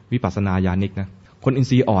ทวิปัสสนาญาณิกนะคนอิน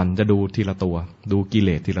ทรีย์อ่อนจะดูทีละตัวดูกิเล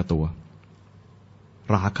สทีละตัว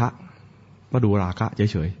ราคะก็ดูราคะเ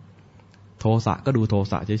ฉยๆโทสะก็ดูโท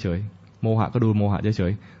สะเฉยๆโมหะก็ดูโมหะเฉ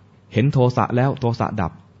ยๆเห็นโทสะแล้วโทสะดั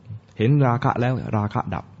บเห็นราคะแล้วราคะ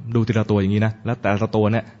ดับดูทีละตัวอย่างนี้นะแล้วแต่ละตัว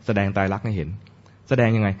เนี่ยแสดงไตรลักษณ์ให้เห็นแสดง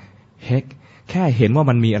ยังไงแค่เห็นว่า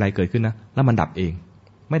มันมีอะไรเกิดขึ้นนะแล้วมันดับเอง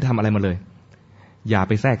ไม่ทำอะไรมาเลยอย่าไ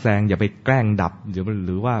ปแทรกแซงอย่าไปแกล้งดับห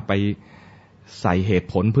รือว่าไปใส่เหตุ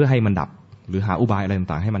ผลเพื่อให้มันดับหรือหาอุบายอะไร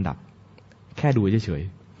ต่างๆให้มันดับแค่ดูเฉย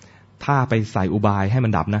ๆถ้าไปใส่อุบายให้มั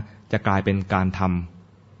นดับนะจะกลายเป็นการท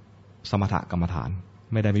ำสมถกรรมฐาน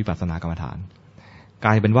ไม่ได้วิปัสสนากรรมฐานก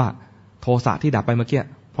ลายเป็นว่าโทสะที่ดับไปเมื่อกี้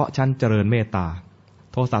เพราะฉันเจริญเมตตา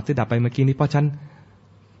โทสะที่ดับไปเมื่อกี้นี้เพราะฉัน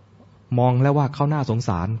มองแล้วว่าเขาน่าสงส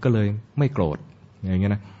ารก็เลยไม่โกรธอย่างเงี้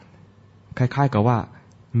ยนะคล้ายๆกับว่า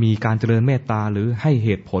มีการเจริญเมตตาหรือให้เห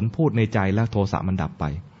ตุผลพูดในใจแล้วโทสะมันดับไป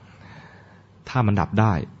ถ้ามันดับไ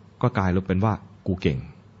ด้ก็กลายเป็นว่ากูเก่ง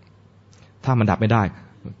ถ้ามันดับไม่ได้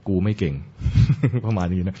กูไม่เก่ง ประมาณ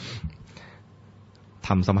นี้นะท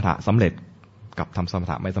ำสมถะสำเร็จกับทำสม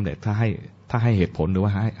ถะไม่สำเร็จถ้าให้เหตุผลหรือว่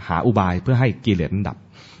าหาอุบายเพื่อให้กิเลสนั้นดับ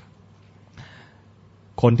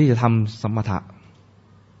คนที่จะทำสมถะ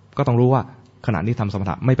ก็ต้องรู้ว่าขณะนี้ทำสม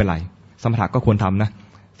ถะไม่เป็นไรสมถะก็ควรทำนะ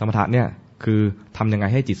สมถะเนี่ยคือทำยังไง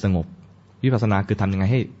ให้จิตสงบวิปัสสนาคือทำยังไง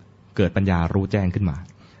ให้เกิดปัญญารู้แจ้งขึ้นมา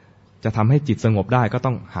จะทำให้จิตสงบได้ก็ต้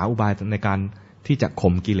องหาอุบายในการที่จะ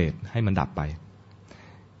ข่มกิเลสให้มันดับไป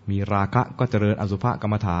มีราคะก็เจริญอสุภกร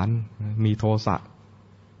รมฐานมีโทสะ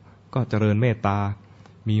ก็เจริญเมตตา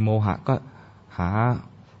มีโมหะก็หา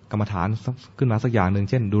กรรมฐานขึ้นมาสักอย่างหนึ่ง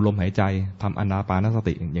เช่นดูลมหายใจทำอานาปานส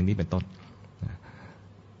ติอย่างนี้เป็นต้น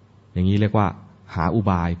อย่างนี้เรียกว่าหาอุ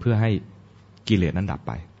บายเพื่อให้กิเลสนั้นดับไ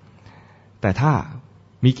ปแต่ถ้า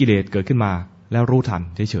มีกิเลสเกิดขึ้นมาแล้วรู้ทัน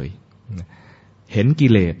เฉยๆเห็นกิ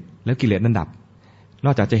เลสแล้วกิเลสนั้นดับน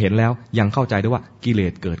อกจากจะเห็นแล้วยังเข้าใจด้วยว่ากิเล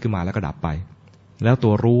สเกิดขึ้นมาแล้วก็ดับไปแล้วตั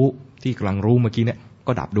วรู้ที่กำลังรู้เมื่อกี้เนี่ย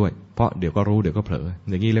ก็ดับด้วยเพราะเดี๋ยวก็รู้เดี๋ยวก็เผลอ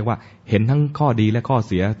อย่างนี้เรียกว่าเห็นทั้งข้อดีและข้อเ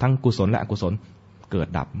สียทั้งกุศลและอกุศลเกิด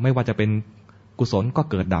ดับไม่ว่าจะเป็นกุศลก็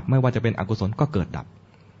เกิดดับไม่ว่าจะเป็นอกุศลก็เกิดดับ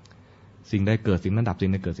สิ่งใดเกิดสิ่งนั้นดับสิ่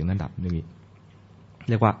งใดเกิดสิ่งนั้นดับอย่างนี้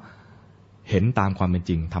เรียกว่าเห็นตามความเป็น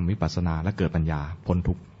จริงทำวิปัสสนาและเกิดปัญญาพ้น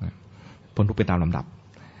ทุกข์ไปตามลำดับ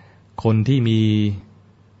คนที่มี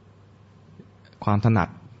ความถนัด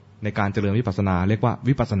ในการเจริญวิปัสสนาเรียกว่า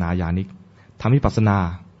วิปัสสนาญาณิกทำวิปัสสนา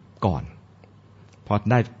ก่อนพอ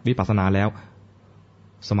ได้วิปัสสนาแล้ว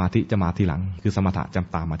สมาธิจะมาทีหลังคือสมถะจะ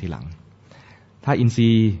ตามมาทีหลังถ้าอินทรี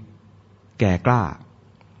ย์แก่กล้า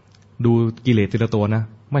ดูกิเลสทีละตัวนะ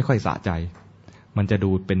ไม่ค่อยสะใจมันจะดู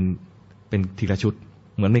เป็นทีละชุด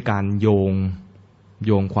เหมือนในการโ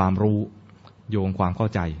ยงความรู้โยงความเข้า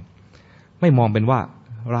ใจไม่มองเป็นว่า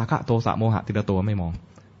ราคะโทสะโมหะทีละตัวไม่มอง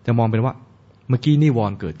จะมองเป็นว่าเมื่อกี้นิว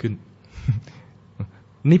รณ์เกิดขึ้น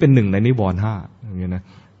นี่เป็นหนึ่งในนิวรณ์ห้าอย่างเงี้ยนะ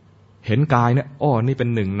เห็นกายเนี่ยอ้อนี่เป็น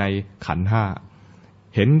หนึ่งในขันธ์ห้า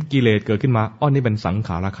เห็นกิเลสเกิดขึ้นมาอ้อนี่เป็นสังข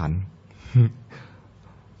ารขันธ์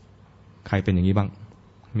ใครเป็นอย่างนี้บ้าง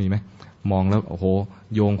มีไหมมองแล้วโอ้โห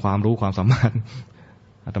โยงความรู้ความสามารถ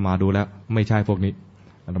อาตมาดูแล้วไม่ใช่พวกนี้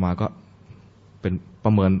อาตมาก็เป็นปร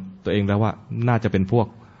ะเมินตัวเองแล้วว่าน่าจะเป็นพวก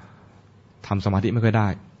ทำสมาธิไม่ค่อยได้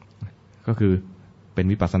ก็คือเป็น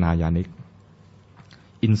วิปัสสนาญาณิก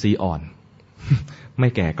อินทรีย์อ่อน ไม่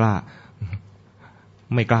แก่กล้า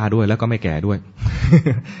ไม่กล้าด้วยแล้วก็ไม่แก่ด้วย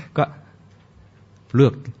ก็เ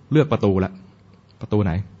ลือกประตูละประตูไห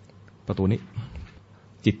นประตูนี้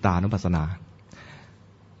จิตตานุปัสสนา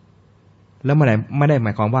แล้วไม่ได้หม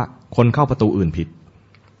ายความว่าคนเข้าประตูอื่นผิด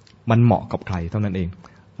มันเหมาะกับใครเท่านั้นเอง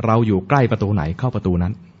เราอยู่ใกล้ประตูไหนเข้าประตูนั้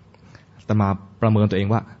นอาตมาประเมินตัวเอง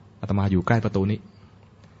ว่าอาตมาอยู่ใกล้ประตูนี้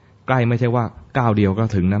ใกล้ไม่ใช่ว่าก้าวเดียวก็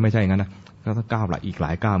ถึงนะไม่ใช่งั้นนะก็ต้องก้าวอีกหล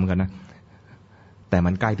ายก้าวเหมือนกันนะแต่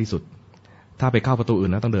มันใกล้ที่สุดถ้าไปเข้าประตูอื่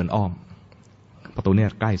นแล้วต้องเดินอ้อมประตูนี้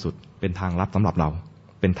ใกล้สุดเป็นทางลัดสำหรับเรา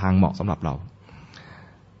เป็นทางเหมาะสำหรับเรา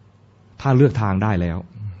ถ้าเลือกทางได้แล้ว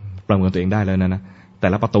ประเมินตัวเองได้แล้วนะแต่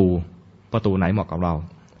ละประตูไหนเหมาะกับเรา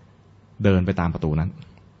เดินไปตามประตูนั้น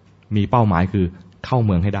มีเป้าหมายคือเข้าเ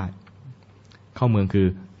มืองให้ได้เข้าเมืองคือ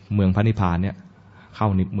เมืองพระนิพพานเนี่ยเข้า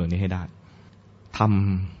เมืองนี้ให้ได้ท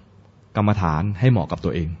ำกรรมฐานให้เหมาะกับตั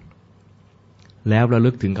วเองแล้วระลึ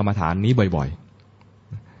กถึงกรรมฐานนี้บ่อย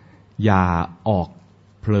ๆอย่าออก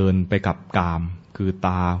เพลินไปกับกามคือต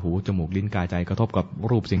าหูจมูกลิ้นกายใจกระทบกับ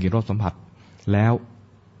รูปเสียงกลิ่นรสสัมผัสแล้ว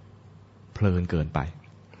เพลินเกินไป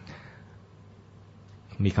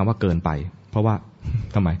มีคำว่าเกินไปเพราะว่า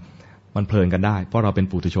ทำไมมันเพลินกันได้เพราะเราเป็น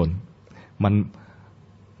ปุถุชน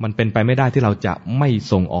มันเป็นไปไม่ได้ที่เราจะไม่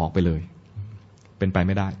ส่งออกไปเลยเป็นไปไ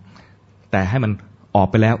ม่ได้แต่ให้มันออก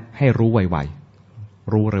ไปแล้วให้รู้ไว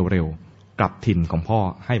ๆรู้เร็วๆกลับถิ่นของพ่อ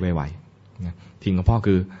ให้ไวๆถิ่นของพ่อ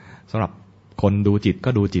คือสำหรับคนดูจิตก็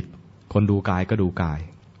ดูจิตคนดูกายก็ดูกาย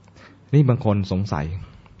นี่บางคนสงสัย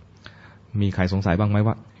มีใครสงสัยบ้างไหม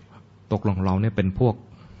ว่าตกลงเราเนี่ยเป็นพ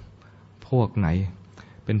วกไหน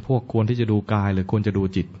เป็นพวกควรที่จะดูกายหรือควรจะดู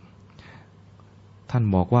จิตท่าน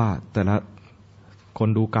บอกว่าแต่ละคน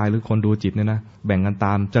ดูกายหรือคนดูจิตเนี่ยนะแบ่งกันต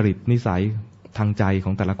ามจริตนิสัยทางใจข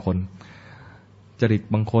องแต่ละคนจริต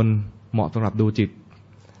บางคนเหมาะสำหรับดูจิต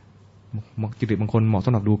จริตบางคนเหมาะส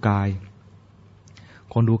ำหรับดูกาย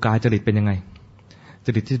คนดูกายจริตเป็นยังไงจ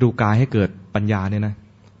ริตที่ดูกายให้เกิดปัญญาเนี่ยนะ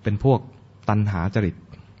เป็นพวกตัณหาจริต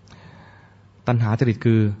ตัณหาจริต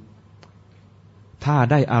คือถ้า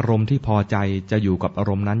ได้อารมณ์ที่พอใจจะอยู่กับอา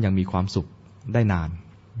รมณ์นั้นอย่างมีความสุขได้นาน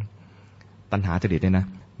ตัณหาจริตเนี่ยนะ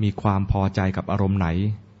มีความพอใจกับอารมณ์ไหน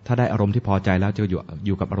ถ้าได้อารมณ์ที่พอใจแล้วจะอ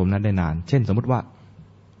ยู่กับอารมณ์นั้นได้นานเช่นสมมติว่า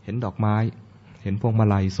เห็นดอกไม้เห็นพวงมา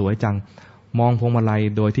ลัยสวยจังมองพวงมาลัย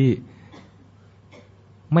โดยที่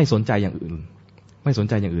ไม่สนใจอย่างอื่นไม่สน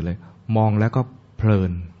ใจอย่างอื่นเลยมองแล้วก็เพลิ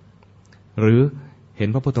นหรือเห็น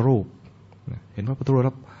พระพุทธรูปแ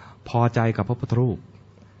ล้วพอใจกับพระพุทธรูป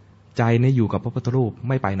ใจนี่อยู่กับพระพุทธรูป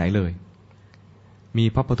ไม่ไปไหนเลยมี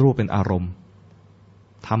พระพุทธรูปเป็นอารมณ์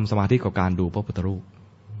ทำสมาธิกับการดูพระพุทธรูป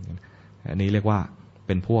อันนี้เรียกว่าเ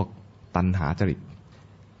ป็นพวกตัณหาจริต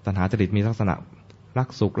ตัณหาจริตมีลักษณะรัก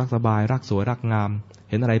สุขรักสบายรักสวยรักงาม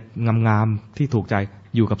เห็นอะไรงามๆที่ถูกใจ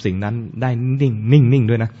อยู่กับสิ่งนั้นได้นิ่ง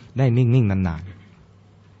ด้วยนะได้นิ่งนาน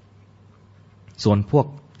ๆส่วนพวก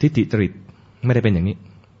ทิฏฐิจริตไม่ได้เป็นอย่างนี้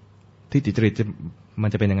ทิฏฐิจริตมัน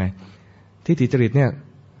จะเป็นยังไงทิฏฐิจริตเนี่ย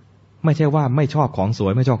ไม่ใช่ว่าไม่ชอบของสว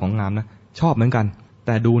ยไม่ชอบของงามนะชอบเหมือนกันแ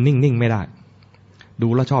ต่ดูนิ่งไม่ได้ดู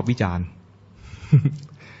แล้วชอบวิจารณ์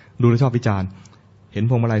ดูแล้วชอบวิจารณ์เห็น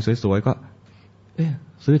พวงมาลัยสวยๆก็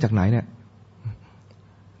ซื้อจากไหนเนี่ย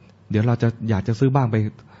เดี๋ยวเราจะอยากจะซื้อบ้างไป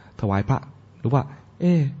ถวายพระหรือว่า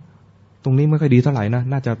ตรงนี้ไม่ค่อยดีเท่าไหร่นะ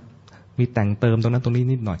น่าจะมีแต่งเติมตรงนั้นตรงนี้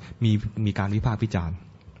นิดหน่อยมีการวิพากษ์วิจารณ์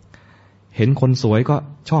เห็นคนสวยก็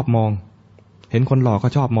ชอบมองเห็นคนหล่อก็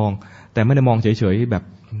ชอบมองแต่ไม่ได้มองเฉยๆแบบ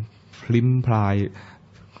พลิ้มพลาย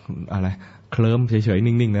อะไรเคลิ้มเฉยๆ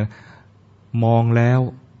นิ่งๆนะมองแล้ว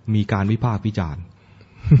มีการวิพากษ์วิจารณ์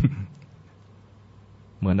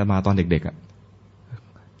เหมือนอาตมาตอนเด็กๆอ่ะ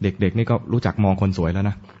เด็กๆนี่ก็รู้จักมองคนสวยแล้ว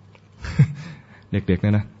นะ เด็กๆเ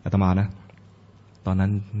นี่ยนะอาตมานะตอนนั้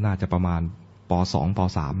นน่าจะประมาณป.2 ป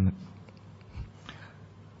.3 นะ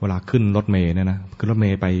เวลาขึ้นรถเมล์เนี่ยนะขึ้นรถเม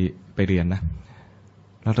ล์ไปเรียนนะ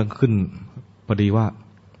แล้วต้องขึ้นพอดีว่า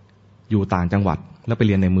อยู่ต่างจังหวัดแล้วไปเ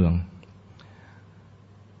รียนในเมือง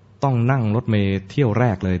ต้องนั่งรถเมล์เที่ยวแร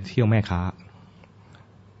กเลยเที่ยวแม่ค้า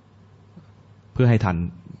เพื่อให้ทั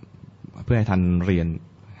นเรียน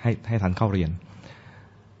ให้ทันเข้าเรียน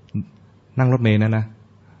นั่งรถเมล์นะ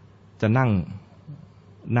จะนั่ง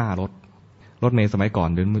หน้ารถเมล์สมัยก่อน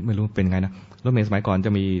หรือไม่รู้เป็นไงนะรถเมล์สมัยก่อนจ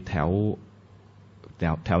ะมีแถ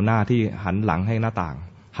วหน้าที่หันหลังให้หน้าต่าง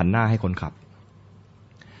หันหน้าให้คนขับ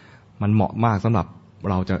มันเหมาะมากสำหรับ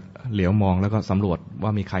เราจะเหลียวมองแล้วก็สำรวจว่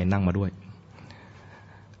ามีใครนั่งมาด้วย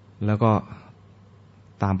แล้วก็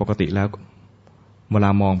ตามปกติแล้วเวลา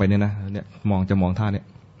มองไปเนี่ยนะเนี่ยมองท่าเนี่ย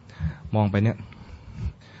มองไปเนี่ย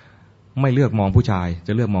ไม่เลือกมองผู้ชายจ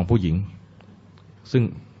ะเลือกมองผู้หญิงซึ่ง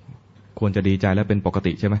ควรจะดีใจและเป็นปก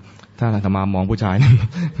ติใช่ไหมถ้าอาตมามองผู้ชาย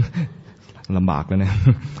ลำบากเลยนะ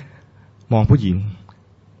มองผู้หญิง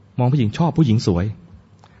มองผู้หญิงชอบผู้หญิงสวย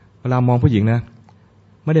เวลามองผู้หญิงนะ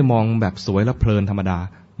ไม่ได้มองแบบสวยแล้วเพลินธรรมดา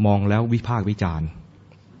มองแล้ววิพากษ์วิจารณ์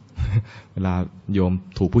เวลาโยม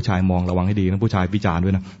ถูกผู้ชายมองระวังให้ดีนะผู้ชายวิจารณ์ด้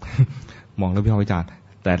วยนะ มองแล้ววิพากษ์วิจารณ์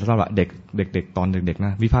แต่สำหรับเด็กตอนเด็กๆน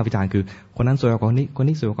ะวิพากษ์วิจารณ์คือคนนั้นสวยกว่าคนนี้คน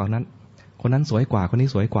นี้สวยกว่าคนนั้นคนนั้นสวยกว่าคนนี้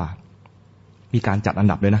สวยกว่ามีการจัดอัน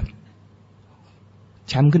ดับเลยนะ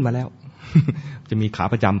แชมป์ขึ้นมาแล้ว จะมีขา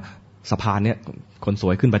ประจำสะพานเนี่ยคนส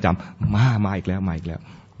วยขึ้นประจำมาอีกแล้ว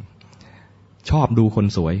ชอบดูคน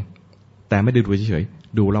สวยแต่ไม่ได้ดูเฉย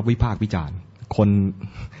ๆดูแล้ววิพากษ์วิจารณ์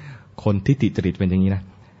คนทิฏฐิจริตเป็นอย่างนี้นะ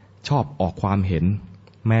ชอบออกความเห็น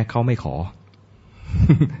แม้เขาไม่ขอ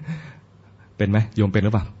เป็นไหมโยมเป็นห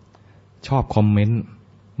รือเปล่าชอบคอมเมนต์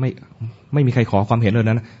ไม่มีใครขอความเห็นเลย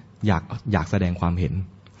นะอยากแสดงความเห็น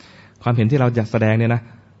ที่เราจะแสดงเนี่ยนะ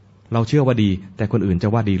เราเชื่อว่าดีแต่คนอื่นจะ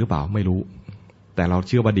ว่าดีหรือเปล่าไม่รู้แต่เราเ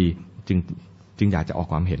ชื่อว่าดีจึงอยากจะออก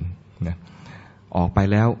ความเห็นนะออกไป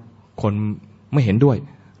แล้วคนไม่เห็นด้วย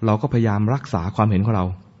เราก็พยายามรักษาความเห็นของเรา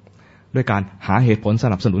ด้วยการหาเหตุผลส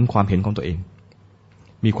นับสนุนความเห็นของตัวเอง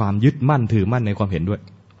มีความยึดมั่นถือมั่นในความเห็นด้วย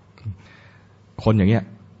คนอย่างเงี้ย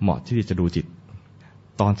เหมาะที่จะดูจิต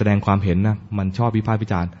ตอนแสดงความเห็นนะมันชอบวิพากษ์วิ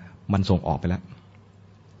จารณ์มันส่งออกไปแล้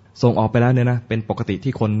วเนี่ยนะเป็นปกติ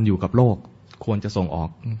ที่คนอยู่กับโลกควรจะส่งออก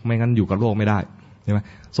ไม่งั้นอยู่กับโลกไม่ได้ใช่ไหม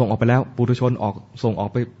ส่งออกไปแล้วปุถุชนส่งออก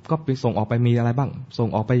ไปก็ไปส่งออกไปมีอะไรบ้างส่ง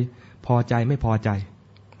ออกไปพอใจไม่พอใจ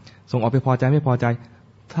ส่งออกไปพอใจไม่พอใจ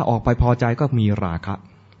ถ้าออกไปพอใจก็มีราคะ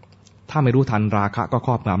ถ้าไม่รู้ทันราคะก็ค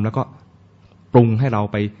รอบงำแล้วก็ปรุงให้เรา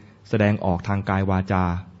ไปแสดงออกทางกายวาจา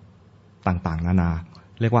ต่างๆนานา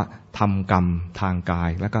เรียกว่าทำกรรมทางกาย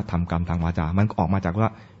แล้วก็ทำกรรมทางวาจามันออกมาจากว่า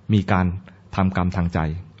มีการทำกรรมทางใจ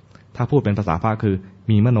ถ้าพูดเป็นภาษาพระคือ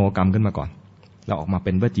มีมโนกรรมขึ้นมาก่อนแล้วออกมาเ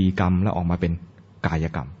ป็นวจีกรรมแล้วออกมาเป็นกาย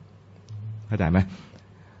กรรมเข้าใจไหม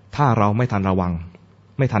ถ้าเราไม่ทันระวัง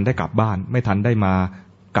ไม่ทันได้กลับบ้านไม่ทันได้มา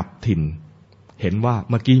กลับถิ่นเห็นว่า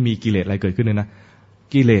เมื่อกี้มีกิเลสอะไรเกิดขึ้นเนี่ยนะ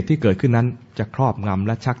กิเลสที่เกิดขึ้นนั้นจะครอบงำแ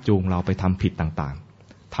ละชักจูงเราไปทำผิดต่าง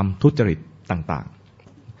ๆทำทุจริตต่าง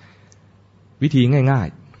ๆวิธีง่าย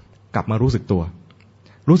ๆกลับมารู้สึกตั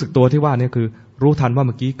วที่ว่านี่คือรู้ทันว่าเ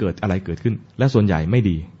มื่อกี้เกิดอะไรเกิดขึ้นและส่วนใหญ่ไม่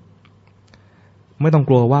ดีไม่ต้อง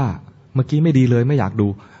กลัวว่าเมื่อกี้ไม่ดีเลยไม่อยาก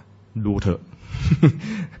ดูเถอะ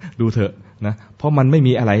ดูเถอะนะเพราะมันไม่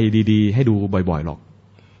มีอะไรดีๆให้ดูบ่อยๆหรอก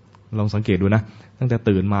ลองสังเกตดูนะตั้งแต่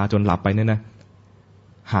ตื่นมาจนหลับไปเนี่ยนะ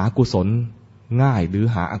หากุศลง่ายหรือ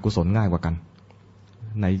หาอกุศลง่ายกว่ากัน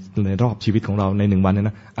ในรอบชีวิตของเราใน1 วันเนี่ย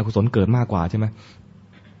นะอกุศลเกิดมากกว่าใช่ไหม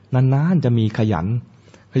นานๆจะมีขยัน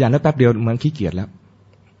แล้วแป๊บเดียวเหมือนขี้เกียจแล้ว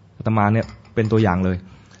อาตมาเนี่ยเป็นตัวอย่างเลย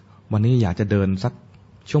วันนี้อยากจะเดินสัก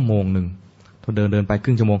ชั่วโมงนึงพอเดินไปค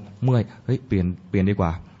รึ่งชั่วโมงเมื่อยเฮ้ยเปลี่ยนดีกว่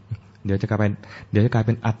าเดี๋ยวจะกลายเ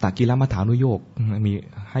ป็นอัตตกิลมัฏฐานุโยคมี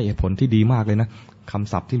ให้เหตุผลที่ดีมากเลยนะค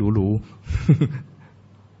ำศัพท์ที่หรูๆ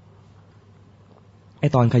ไอ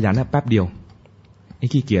ตอนขยันเนี่ยแป๊บเดียวไอ้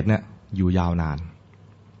ขี้เกียจเนี่ยอยู่ยาวนาน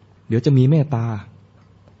เดี๋ยวจะมีเมตตา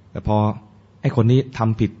แต่พอไอ้คนนี้ท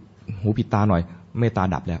ำผิดหูผิดตาหน่อยเมตตา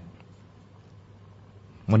ดับแล้ว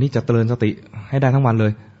วันนี้จะเจริญสติให้ได้ทั้งวันเล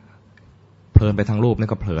ยเพลินไปทางรูปนี่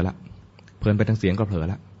ก็เผลอละเพลินไปทางเสียงก็เผลอ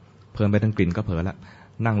ละเพลินไปทางกลิ่นก็เผลอละ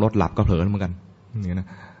นั่งรถหลับก็เผลอเหมือนกันอย่างนี้นะ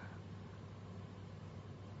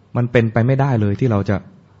มันเป็นไปไม่ได้เลยที่เรา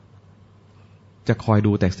จะคอย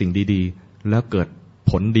ดูแต่สิ่งดีๆแล้วเกิด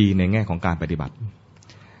ผลดีในแง่ของการปฏิบัติ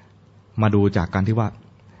มาดูจากการที่ว่า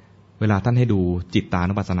เวลาท่านให้ดูจิตตา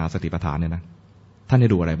นุปัสสนาสติปัฏฐานเนี่ยนะท่านให้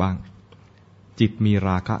ดูอะไรบ้างจิตมีร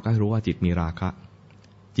าคะก็ให้รู้ว่าจิตมีราคะ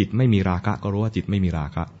จิตไม่มีราคะก็รู้ว่าจิตไม่มีรา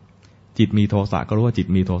คะจิตมีโทสะก็รู้ว่าจิต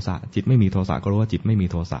มีโทสะจิตไม่มีโทสะก็รู้ว่าจิตไม่มี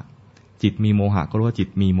โทสะจิตมีโมหะก็รู้ว่าจิต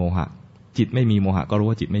มีโมหะจิตไม่มีโมหะก็รู้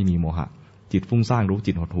ว่าจิตไม่มีโมหะจิตฟุ้งซ่านรู้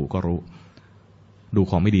จิตหดหู่ก็รู้ดู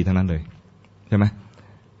ของไม่ดีทั้งนั้นเลยใช่ไหม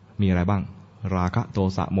มีอะไรบ้างราคะโท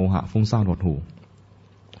สะโมหะฟุ้งซ่านหดหู่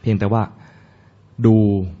เพียงแต่ว่าดู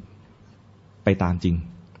ไปตามจริง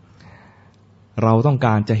เราต้องก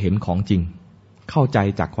ารจะเห็นของจริงเข้าใจ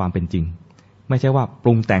จากความเป็นจริงไม่ใช่ว่าป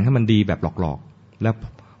รุงแต่งให้มันดีแบบหลอกๆแล้ว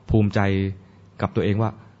ภูมิใจกับตัวเองว่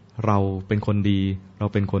าเราเป็นคนดีเรา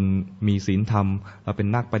เป็นคนมีศีลธรรมเราเป็น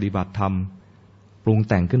นักปฏิบัติธรรมปรุง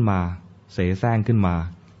แต่งขึ้นมาเสแสร้งขึ้นมา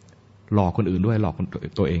หลอกคนอื่นด้วยหลอก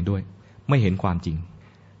ตัวเองด้วยไม่เห็นความจริง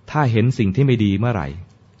ถ้าเห็นสิ่งที่ไม่ดีเมื่อไหร่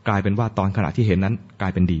กลายเป็นว่าตอนขณะที่เห็นนั้นกลา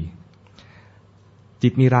ยเป็นดีจิ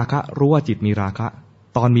ตมีราคะรู้ว่าจิตมีราคะ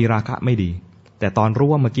ตอนมีราคะไม่ดีแต่ตอนรู้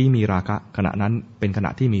ว่าเมื่อกี้มีราคะขณะนั้นเป็นขณะ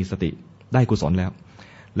ที่มีสติได้กุศลแล้ว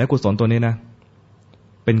และกุศลตัวนี้นะ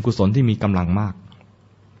เป็นกุศลที่มีกำลังมาก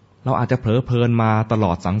เราอาจจะเผลอเพลินมาตล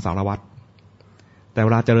อดสังสารวัฏแต่เว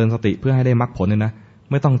ลาเจริญสติเพื่อให้ได้มรรคผลเนี่ยนะ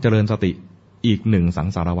ไม่ต้องเจริญสติอีก1สัง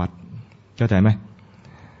สารวัฏเข้าใจไหม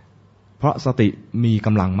เพราะสติมีก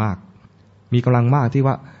ำลังมากที่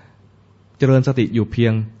ว่าเจริญสติอยู่เพีย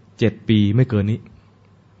ง7 ปีไม่เกินนี้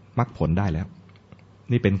มรรคผลได้แล้ว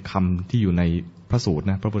นี่เป็นคำที่อยู่ในพระสูตร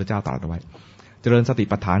นะพระพุทธเจ้าตรัสเอาไว้เจริญสติ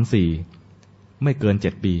ปัฏฐาน4ไม่เกิน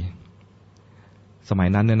7 ปีสมัย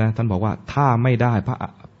นั้นเนี่ยนะท่านบอกว่าถ้าไม่ได้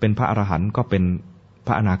เป็นพระอรหันต์ก็เป็นพ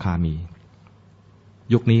ระอนาคามี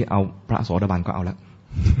ยุคนี้เอาพระโสดาบันก็เอาแล้ว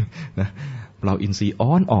นะเราอินทรีย์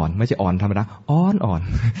อ่อนไม่ใช่อ่อนธรรมดาอ่อน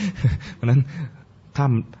เพราะนั้นถ้า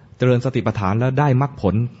เจริญสติปัฏฐานแล้วได้มรรคผ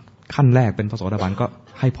ลขั้นแรกเป็นพระโสดาบันก็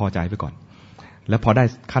ให้พอใจไปก่อนแล้วพอได้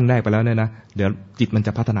ขั้นแรกไปแล้วเนี่ยนะเดี๋ยวจิตมันจ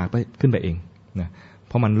ะพัฒนาไปขึ้นไปเองนะเ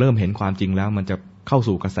พราะมันเริ่มเห็นความจริงแล้วมันจะเข้า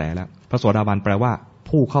สู่กระแสแล้วพระโสดาบันแปลว่า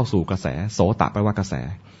ผู้เข้าสู่กระแสโสตะแปลว่ากระแส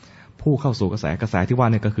ผู้เข้าสู่กระแสที่ว่า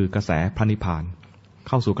เนี่ยก็คือกระแสพระนิพพานเ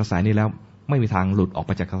ข้าสู่กระแสนี้แล้วไม่มีทางหลุดออกไ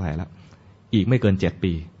ปจากกระแสแล้วอีกไม่เกิน7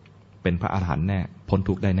 ปีเป็นพระอรหันต์แน่พ้น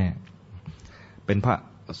ทุกข์ได้แน่เป็นพระ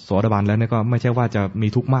โสดาบันแล้วเนี่ยก็ไม่ใช่ว่าจะมี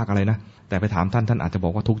ทุกข์มากอะไรนะแต่ไปถามท่านอาจจะบอ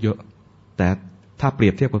กว่าทุกข์เยอะแต่ถ้าเปรี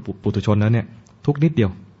ยบเทียบกับปุถุชนแล้วเนี่ยทุกข์นิดเดีย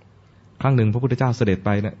วครั้งหนึ่งพระพุทธเจ้าเสด็จไป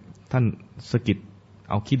เนี่ยท่านสะกิด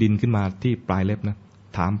เอาขี้ดินขึ้นมาที่ปลายเล็บนะ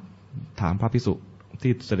ถามพระภิกษุ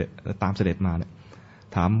ที่เสด็จตามเสด็จมาเนี่ย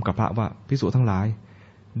ถามกับพระว่าภิกษุทั้งหลาย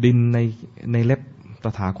ดินในเล็บต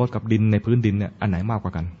ถาคตกับดินในพื้นดินเนี่ยอันไหนมากกว่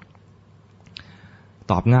ากัน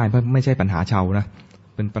ตอบง่ายไม่ใช่ปัญหาชาวนะ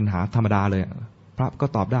เป็นปัญหาธรรมดาเลยพระก็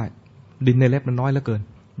ตอบได้ดินในเล็บมันน้อยเหลือเกิน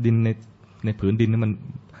ดินในผืนดินนี่มัน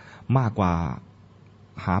มากกว่า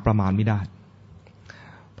หาประมาณไม่ได้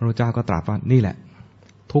พระพุทธเจ้าก็ตรัสว่านี่แหละ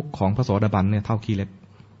ทุกข์ของพระโสดาบันเนี่ยเท่าขี้เล็บ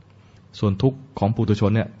ส่วนทุกข์ของปุถุช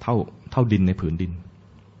นเนี่ยเท่าดินในผืนดิน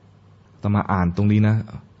แต่มาอ่านตรงนี้นะ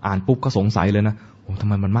อ่านปุ๊บก็สงสัยเลยนะโอ้ทำ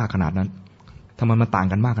ไมมันมากขนาดนั้นทำไมมันต่าง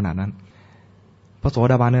กันมากขนาดนั้นพระโส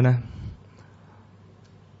ดาบันเนี่ยนะ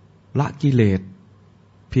ละกิเลส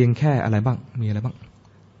เพียงแค่อะไรบ้างมีอะไรบ้าง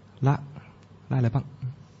ละอะไรบ้าง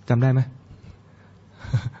จำได้ไหม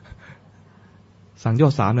สังโย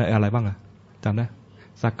ชน์ 3เนี่ยอะไรบ้างอะจำได้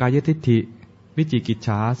สักกายทิฏฐิวิจิกิจฉ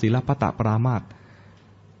าศีลพัตตปรามาส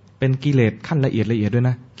เป็นกิเลสขั้นละเอียดด้วย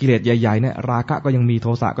นะกิเลสใหญ่ๆเนี่ยราคะก็ยังมีโท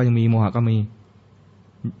สะก็ยังมีโมหะก็มี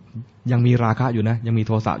ยังมีราคะอยู่นะยังมีโ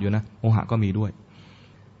ทสะอยู่นะโมหะก็มีด้วย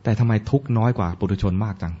แต่ทำไมทุกข์น้อยกว่าปุถุชนม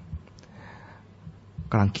ากจัง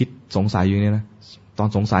กำลังคิดสงสัยอยู่เนี่ยนะตอน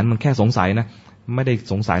สงสัยมันแค่สงสัยนะไม่ได้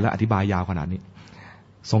สงสัยแล้วอธิบายยาวขนาดนี้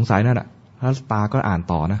สงสัยนั่นแหละแล้วตาก็อ่าน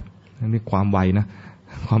ต่อนะนี่ความไวนะ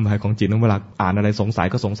ความไวของจิตเวลาอ่านอะไรสงสัย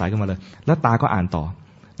ก็สงสัยขึ้นมาเลยแล้วตาก็อ่านต่อ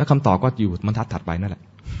แล้วคำตอบก็อยู่บรรทัดถัดไปนั่นแหละ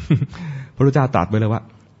พระพุทธเจ้าตรัสไว้เลยว่า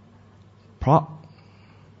เพราะ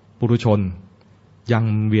ปุถุชนยัง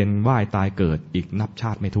เวียนว่ายตายเกิดอีกนับช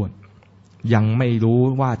าติไม่ถ้วนยังไม่รู้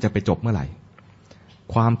ว่าจะไปจบเมื่อไหร่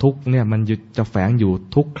ความทุกข์เนี่ยมันจะแฝงอยู่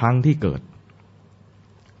ทุกครั้งที่เกิด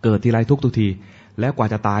ทีไรทุกทีแล้วกว่า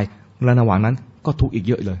จะตายและระหว่างนั้นก็ทุกข์อีก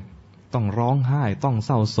เยอะเลยต้องร้องไห้ต้องเ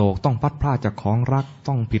ศร้าโศกต้องพัดพลาดจากของรัก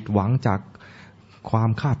ต้องผิดหวังจากความ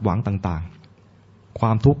คาดหวังต่างๆคว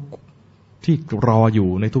ามทุกข์ที่รออยู่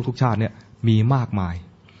ในทุกๆชาติเนี่ยมีมากมาย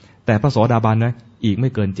แต่พระโสดาบันนะอีกไม่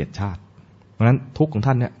เกิน7 ชาติเพราะฉะนั้นทุกข์ของ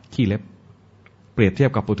ท่านเนี่ยขี้เล็บเปรียบเทีย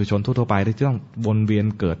บกับปุถุชนทั่วไปที่ต้องวนเวียน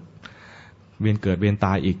เกิดเวียนต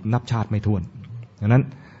ายอีกนับชาติไม่ถ้วนดังนั้น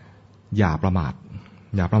อย่าประมา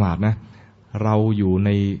ทนะเราอยู่ใน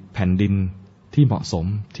แผ่นดินที่เหมาะสม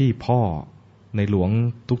ที่พ่อในหลวง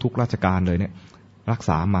ทุกๆราชการเลยเนี่ยรัก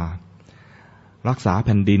ษามารักษาแ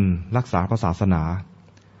ผ่นดินรักษาศาสนา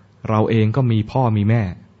เราเองก็มีพ่อมีแม่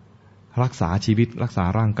รักษาชีวิตรักษา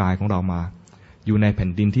ร่างกายของเรามาอยู่ในแผ่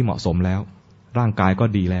นดินที่เหมาะสมแล้วร่างกายก็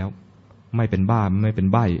ดีแล้วไม่เป็นบ้าไม่เป็น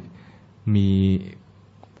ใบ้มี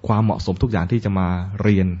ความเหมาะสมทุกอย่างที่จะมาเ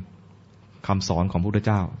รียนคำสอนของพระพุทธเ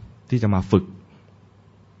จ้าที่จะมาฝึก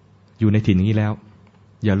อยู่ในถิ่นนี้แล้ว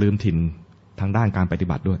อย่าลืมถิ่นทางด้านการปฏิ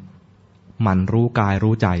บัติด้วยหมั่นรู้กาย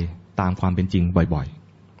รู้ใจตามความเป็นจริงบ่อย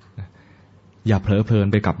ๆอย่าเผลอเพลิน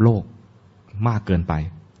ไปกับโลกมากเกินไป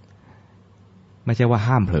ไม่ใช่ว่า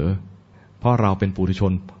ห้ามเผลอเพราะเราเป็นปุถุช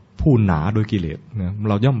นผู้หนาโดยกิเลสนะ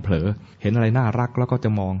เราย่อมเผลอเห็นอะไรน่ารักแล้วก็จะ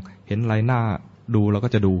มองเห็นอะไรน่าดูแล้วก็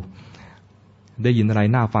จะดูได้ยินอะไร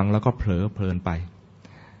น่าฟังแล้วก็เผลอเพลินไป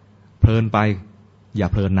อย่า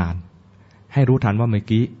เพลินนานให้รู้ทันว่าเมื่อ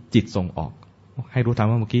กี้จิตส่งออกให้รู้ทัน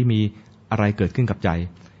ว่าเมื่อกี้มีอะไรเกิดขึ้นกับใจ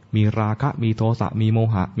มีราคะมีโทสะมีโม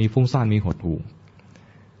หะมีฟุ้งซ่านมีหดหู่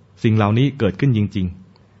สิ่งเหล่านี้เกิดขึ้นจริง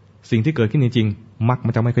ๆสิ่งที่เกิดขึ้นจริงๆมักมั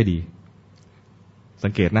นจะไม่ค่อยดีสั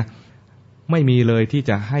งเกตนะไม่มีเลยที่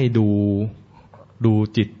จะให้ดู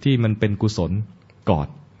จิตที่มันเป็นกุศลก่อน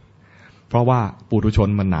เพราะว่าปุถุชน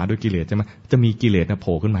มันหนาด้วยกิเลสใช่ไหมจะมีกิเลสโผ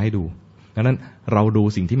ล่ขึ้นมาให้ดูดังนั้นเราดู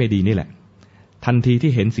สิ่งที่ไม่ดีนี่แหละทันที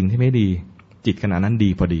ที่เห็นสิ่งที่ไม่ดีจิตขณะนั้นดี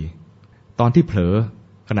พอดีตอนที่เผลอ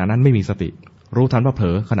ขณะนั้นไม่มีสติรู้ทันว่าเผล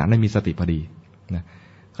อขณะนั้นมีสติพอดีนะ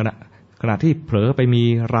ขณะที่เผลอไปมี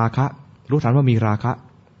ราคะรู้ทันว่ามีราคะ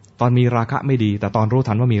ตอนมีราคะไม่ดีแต่ตอนรู้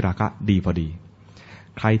ทันว่ามีราคะดีพอดี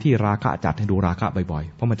ใครที่ราคะจัดให้ดูราคะบ่อย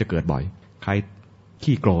ๆเพราะมันจะเกิดบ่อยใคร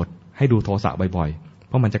ขี้โกรธให้ดูโทสะบ่อยๆเ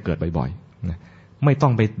พราะมันจะเกิดบ่อยๆนะไม่ต้อ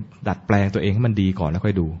งไปดัดแปลงตัวเองให้มันดีก่อนแล้วค่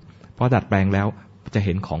อยดูเพราะดัดแปลงแล้วจะเ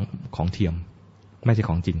ห็นของเทียมไม่ใช่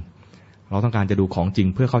ของจริงเราต้องการจะดูของจริง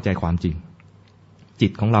เพื่อเข้าใจความจริงจิ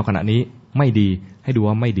ตของเราขณะนี้ไม่ดีให้ดู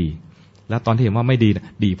ว่าไม่ดีแล้วตอนที่เห็นว่าไม่ดี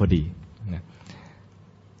ดีพอดีนะ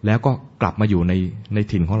แล้วก็กลับมาอยู่ใน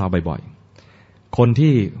ถิ่นของเราบ่อยๆคน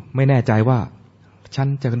ที่ไม่แน่ใจว่าฉัน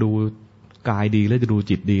จะดูกายดีหรือจะดู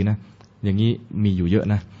จิตดีนะอย่างนี้มีอยู่เยอะ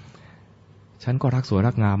นะฉันก็รักสวย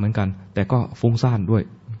รักงามเหมือนกันแต่ก็ฟุ้งซ่านด้วย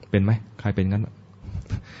เป็นไหมใครเป็นงั้น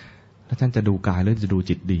แล้วฉันจะดูกายหรือจะดู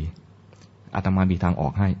จิตดีอาตมามีทางออ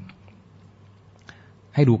กใ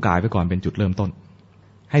ห้ดูกายไปก่อนเป็นจุดเริ่มต้น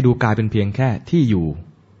ให้ดูกายเป็นเพียงแค่ที่อยู่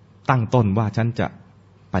ตั้งต้นว่าฉันจะ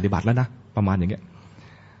ปฏิบัติแล้วนะประมาณอย่างเงี้ย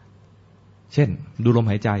เช่นดูลม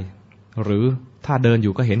หายใจหรือถ้าเดินอ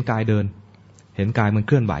ยู่ก็เห็นกายเดินเห็นกายมันเ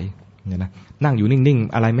คลื่อนไหวเนี่ยนะนั่งอยู่นิ่ง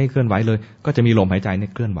ๆอะไรไม่เคลื่อนไหวเลยก็จะมีลมหายใจเนี่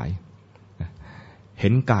ยเคลื่อนไหวเห็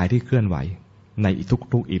นกายที่เคลื่อนไหวใน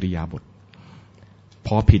ทุกอิริยาบถพ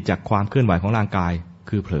อผิดจากความเคลื่อนไหวของร่างกาย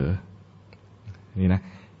คือเผลอนี่นะ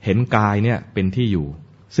เห็นกายเนี่ยเป็นที่อยู่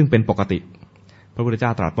ซึ่งเป็นปกติพระพุทธเจ้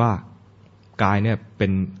าตรัสว่ากายเนี่ยเป็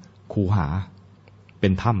นคูหาเป็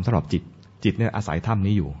นถ้ำสำหรับจิตเนี่ยอาศัยถ้ำ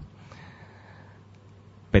นี้อยู่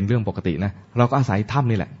เป็นเรื่องปกตินะเราก็อาศัยถ้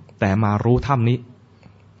ำนี่แหละแต่มารู้ถ้ำนี้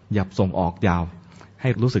อย่าส่งออกยาวให้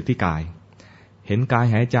รู้สึกที่กายเห็นกาย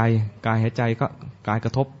หายใจกายหายใจก็กายกร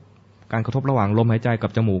ะทบการกระทบระหว่างลมหายใจกั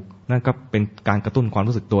บจมูกนั่นก็เป็นการกระตุ้นความ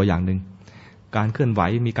รู้สึกตัวอย่างหนึ่งการเคลื่อนไหว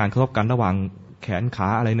มีการกระทบกันระหว่างแขนขา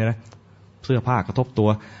อะไรเนี่ยนะเสื้อผ้ากระทบตัว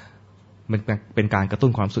มันเป็นการกระตุ้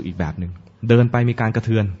นความรู้สึกอีกแบบหนึ่งเดินไปมีการกระเ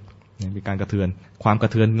ทือนมีการกระเทือนความกร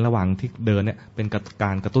ะเทือนระหว่างที่เดินเนี่ยเป็นก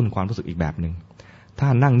ารกระตุ้นความรู้สึกอีกแบบหนึ่งถ้า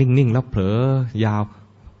นั่งนิ่งๆแล้วเผลอยาว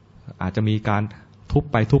อาจจะมีการทุบ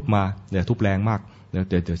ไปทุบมาเดี๋ยวทุบแรงมากเดี๋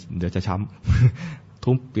ยวจะช้ำ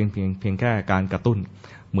ทุบเพียงแค่การกระตุ้น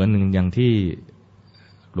เหมือนหนึ่งอย่างที่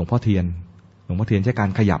หลวงพ่อเทียนใช้การ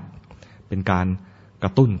ขยับเป็นการกร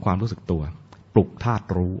ะตุ้นความรู้สึกตัวปลุกธาตุ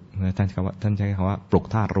รู้ท่านใช้คำว่าปลุก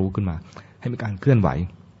ธาตุรู้ขึ้นมาให้มีการเคลื่อนไหว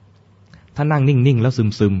ถ้านั่งนิ่งๆแล้ว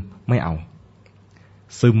ซึมไม่เอา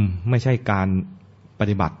ซึมไม่ใช่การป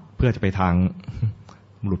ฏิบัติเพื่อจะไปทาง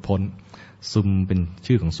หลุดพ้นซึมเป็น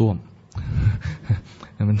ชื่อของส้วม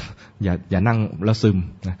มันอย่านั่งแล้วซึม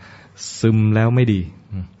นะซึมแล้วไม่ดี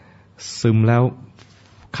ซึมแล้ว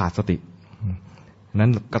ขาดสตินั้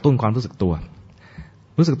นกระตุ้นความรู้สึกตัว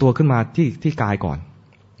ขึ้นมาที่กายก่อน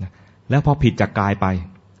แล้วพอผิดจากกายไป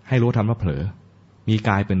ให้รู้ทันว่าเผลอมี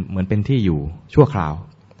กายเป็นเหมือนเป็นที่อยู่ชั่วคราว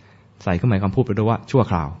ใส่เครื่องหมายคำพูดไปด้วยว่าชั่ว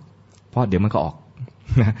คราวเพราะเดี๋ยวมันก็ออก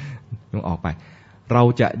ต้องออกไปเรา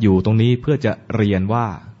จะอยู่ตรงนี้เพื่อจะเรียนว่า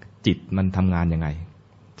จิตมันทำงานยังไง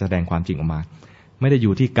แสดงความจริงออกมาไม่ได้อ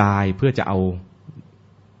ยู่ที่กายเพื่อจะเอ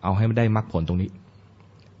าให้มันได้มรรคผลตรงนี้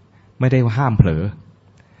ไม่ได้ห้ามเผลอ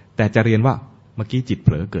แต่จะเรียนว่าเมื่อกี้จิตเผ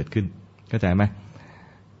ลอเกิดขึ้นเข้าใจไหม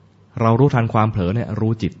เรารู้ทันความเผลอเนี่ย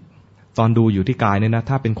รู้จิตตอนดูอยู่ที่กายเนี่ยนะ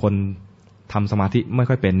ถ้าเป็นคนทำสมาธิไม่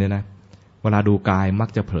ค่อยเป็นเนี่ยนะเวลาดูกายมัก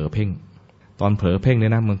จะเผลอเพ่งตอนเผลอเพ่งเนี่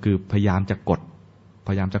ยนะมันคือพยายามจะกดพ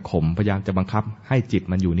ยายามจะข่มพยายามจะบังคับให้จิต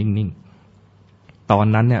มันอยู่นิ่งๆตอน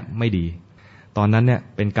นั้นเนี่ยไม่ดีตอนนั้นเนี่ย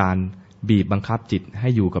เป็นการบีบบังคับจิตให้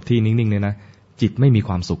อยู่กับที่นิ่งๆเนี่ยนะจิตไม่มีค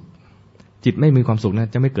วามสุขจิตไม่มีความสุขนะ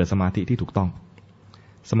จะไม่เกิดสมาธิที่ถูกต้อง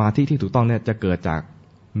สมาธิที่ถูกต้องเนี่ยจะเกิดจาก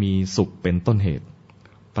มีสุขเป็นต้นเหตุ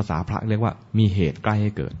ภาษาพระเรียกว่ามีเหตุใกล้ใ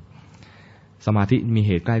ห้เกิดสมาธิมีเ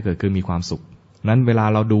หตุใกล้เกิดคือมีความสุขนั้นเวลา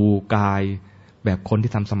เราดูกายแบบคน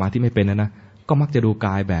ที่ทำสมาธิไม่เป็นนะก็มักจะดูก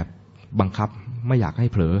ายแบบบังคับไม่อยากให้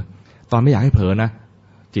เผลอตอนไม่อยากให้เผลอนะ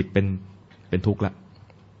จิตเป็นทุกข์ละ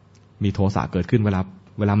มีโทสะเกิดขึ้นเว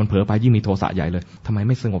ลามันเผลอไปยิ่งมีโทสะใหญ่เลยทำไมไ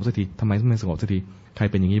ม่สงบสักทีทำไมไม่สงบสักทีใคร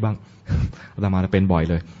เป็นอย่างนี้บ้างอาตมาเป็นบ่อย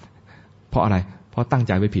เลยเพราะอะไรเพราะตั้งใ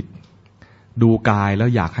จไว้ผิดดูกายแล้ว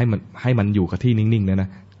อยากให้มันอยู่กับที่นิ่งๆเนี่ยนะ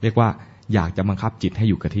เรียกว่าอยากจะบังคับจิตให้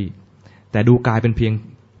อยู่กับที่แต่ดูกายเป็นเพียง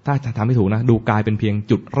ถ้าทำไม่ถูกนะดูกายเป็นเพียง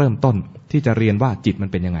จุดเริ่มต้นที่จะเรียนว่าจิตมัน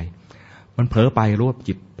เป็นยังไงมันเผลอไปรู้ว่า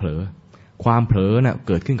จิตเผลอความเผลอน่ะเ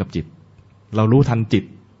กิดขึ้นกับจิตเรารู้ทันจิต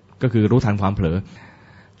ก็คือรู้ทันความเผลอ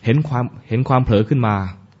เห็นความเผลอขึ้นมา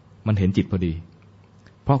มันเห็นจิตพอดี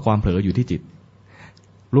เพราะความเผลออยู่ที่จิต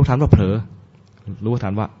รู้ทันว่าเผลอรู้ทั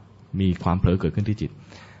นว่ามีความเผลอเกิดขึ้นที่จิต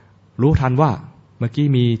รู้ทันว่าเมื่อกี้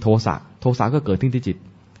มีโทสะก็เกิดขึ้นที่จิต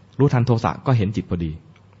รู้ทันโทสะก็เห็นจิตพอดี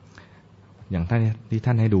อย่างที่ท่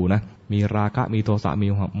านให้ดูนะมีราคะมีโทสะมี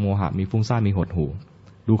โมหะมีฟุ้งซ่านมีหดหู่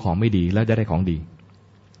ดูของไม่ดีแล้วจะได้ของดี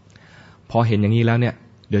พอเห็นอย่างนี้แล้วเนี่ย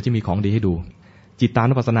เดี๋ยวจะมีของดีให้ดูจิตตา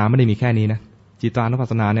นุปัสสนาไม่ได้มีแค่นี้นะจิตตานุปัส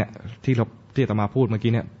สนาเนี่ยที่อาตมาพูดเมื่อ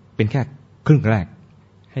กี้เนี่ยเป็นแค่ครึ่งแรก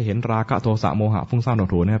ให้เห็นราคะโทสะโมหะฟุ้งซ่าน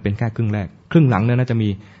โผล่เนี่ยเป็นแค่ครึ่งแรกครึ่งหลังเนี่ยนะจะมี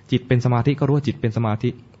จิตเป็นสมาธิก็รู้ว่าจิตเป็นสมาธิ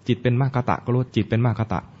จิตเป็นมากตะก็รู้ว่าจิตเป็นมาก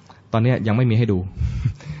ตะตอนนี้ยังไม่มีให้ดู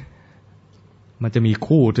มันจะมี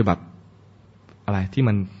คู่ที่แบบอะไรที่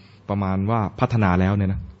มันประมาณว่าพัฒนาแล้วเนี่ย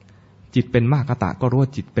นะจิตเป็นมากตะก็รู้ว่า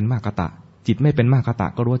จิตเป็นมากตะจิตไม่เป็นมากตะ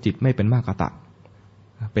ก็รู้ว่าจิตไม่เป็นมากตะ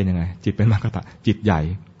เป็นยังไงจิตเป็นมากตะจิตใหญ่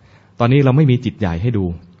ตอนนี้เราไม่มีจิตใหญ่ให้ดู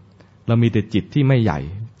เรามีแต่จิตที่ไม่ใหญ่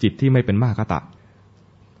จิตที่ไม่เป็นมากตะ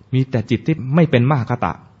มีแต่จิตที่ไม่เป็นมากต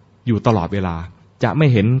ะอยู่ตลอดเวลาจะไม่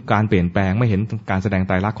เห็นการเปลี่ยนแปลงไม่เห็นการแสดงไ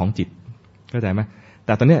ตรลักษณ์ของจิตเข้าใจไหมแ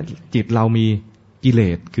ต่ตอนนี้จิตเรามีกิเล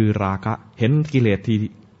สคือราคะเห็นกิเลสที่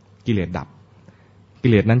กิเลสดับกิ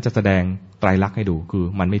เลสนั้นจะแสดงไตรลักษณ์ให้ดูคือ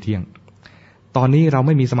มันไม่เที่ยงตอนนี้เราไ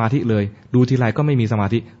ม่มีสมาธิเลยดูทีไรก็ไม่มีสมา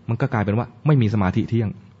ธิมันก็กลายเป็นว่าไม่มีสมาธิเที่ยง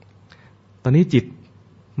ตอนนี้จิต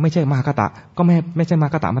ไม่ใช่มากตะก็ไม่ใช่มา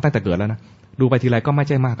กตะมาตั้งแต่เกิดแล้วนะดูไปทีไรก็ไม่ใ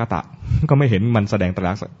ช่มากตะก็ไม่เห็นมันแสดงไต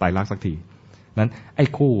รลักษณ์สักทีนั้นไอ้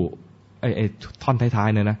คู่ไอ้ท่อนท้าย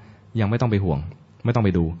ๆเนี่ยนะยังไม่ต้องไปห่วงไม่ต้องไป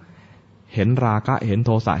ดูเห็นราคะเห็นโท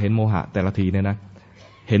สะเห็นโมหะแต่ละทีเนี่ยนะ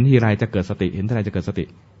เห็นทีไรจะเกิดสติเห็นทีไรจะเกิดสติ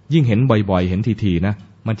ยิ่งเห็นบ่อยๆเห็นทีๆนะ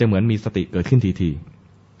มันจะเหมือนมีสติเกิดขึ้นที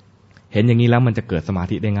ๆเห็นอย่างนี้แล้วมันจะเกิดสมา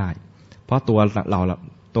ธิได้ง่ายเพราะตัวหลักๆเร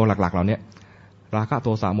าเนี่ยราคะโท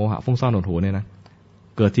สะโมหะฟุ้งซ่านโผล่เนี่ยนะ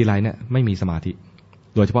เกิดทีไรเนี่ยไม่มีสมาธิ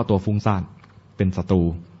โดยเฉพาะตัวฟุ้งซ่านเป็นศัตรู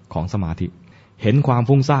ของสมาธิเห็นความ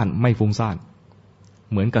ฟุ้งซ่านไม่ฟุ้งซ่าน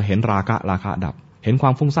เหมือนกับเห็นราคะดับเห็นควา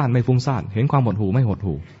มฟุ้งซ่านไม่ฟุ้งซ่านเห็นความหดหู่ไม่หด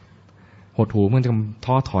หู่มันจะ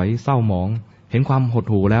ท้อถอยเศร้าหมองเห็นความหด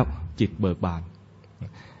หู่แล้วจิตเบิกบาน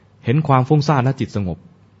เห็นความฟุ้งซ่านแล้วจิตสงบ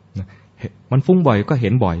มันฟุ้งบ่อยก็เห็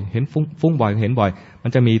นบ่อยเห็นฟุ้งบ่อยเห็นบ่อยมั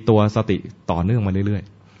นจะมีตัวสติต่อเนื่องมาเรื่อย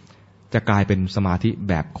ๆจะกลายเป็นสมาธิ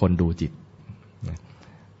แบบคนดูจิต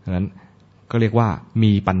ดังนั้นก็เรียกว่า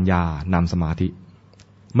มีปัญญานำสมาธิ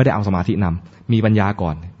ไม่ได้เอาสมาธินำมีปัญญาก่อ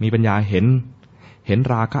นมีปัญญาเห็น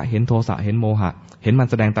ราคะเห็นโทสะเห็นโมหะเห็นมัน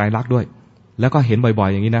แสดงไตรลักษณ์ด้วยแล้วก็เห็นบ่อย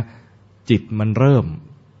ๆอย่างนี้นะจิตมันเริ่ม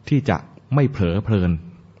ที่จะไม่เผลอเพลิ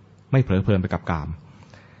นไปกับกาม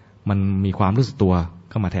มันมีความรู้สึกตัว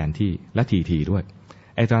เข้ามาแทนที่และทีด้วย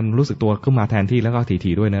ไอ้การรู้สึกตัวขึ้นมาแทนที่แล้วก็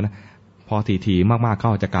ทีด้วยนะพอทีมากๆเข้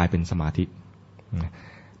าจะกลายเป็นสมาธิ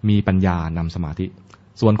มีปัญญานำสมาธิ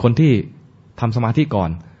ส่วนคนที่ทำสมาธิก่อน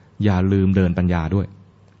อย่าลืมเดินปัญญาด้วย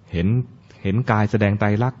เห็นกายแสดงไตร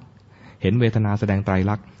ลักษณ์เห็นเวทนาแสดงไตร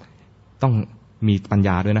ลักษณ์ต้องมีปัญญ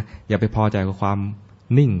าด้วยนะอย่าไปพอใจกับความ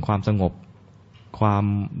นิ่งความสงบความ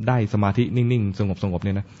ได้สมาธินิ่งๆสงบเ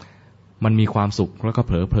นี่ยนะมันมีความสุขแล้วก็เ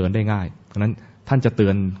ผลอเพลินได้ง่ายเพราะนั้นท่านจะเตื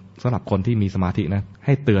อนสำหรับคนที่มีสมาธินะใ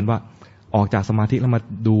ห้เตือนว่าออกจากสมาธิแล้วมา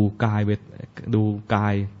ดูกา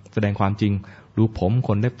ยแสดงความจริงดูผมข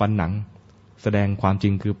นเล็บฟันหนังแสดงความจริ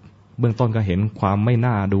งคือเบื้องต้นก็เห็นความไม่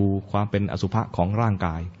น่าดูความเป็นอสุภะของร่างก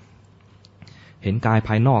ายเห็นกายภ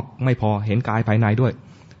ายนอกไม่พอเห็นกายภายในด้วย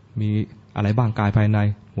มีอะไรบ้างกายภายใน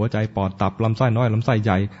หัวใจปอดตับลำไส้น้อยลำไส้ให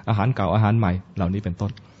ญ่อาหารเก่าอาหารใหม่เหล่านี้เป็นต้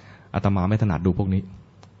นอาตมาไม่ถนัดดูพวกนี้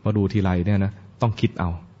พอดูทีไรเนี่ยนะต้องคิดเอา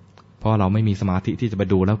เพราะเราไม่มีสมาธิที่จะไป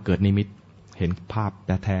ดูแล้วเกิดนิมิตเห็นภาพ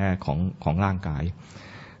แท้ๆของร่างกาย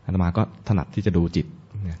อาตมาก็ถนัดที่จะดูจิต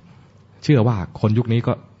เชื่อว่าคนยุคนี้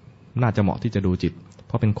ก็น่าจะเหมาะที่จะดูจิตเ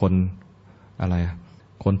พราะเป็นคนอะไร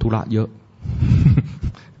คนธุระเยอะ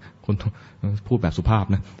คนพูดแบบสุภาพ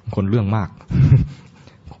นะคนเรื่องมาก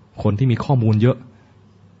คนที่มีข้อมูลเยอะ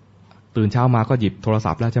ตื่นเช้ามาก็หยิบโทร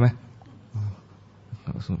ศัพท์แล้วใช่ไหม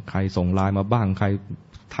ใครส่งไลน์มาบ้างใคร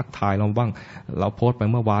ทักทายเราบ้างเราโพสต์ไป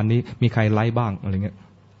เมื่อวานนี้มีใครไลค์บ้างอะไรเงี้ย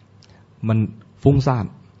มันฟุ้งซ่าน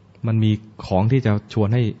มันมีของที่จะชวน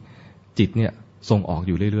ให้จิตเนี่ยส่งออกอ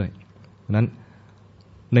ยู่เรื่อยๆเพราะนั้น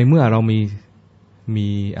ในเมื่อเรามี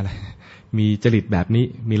อะไรมีจริตแบบนี้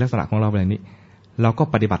มีลักษณะของเราแบบนี้เราก็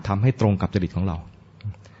ปฏิบัติธรรมให้ตรงกับจริตของเรา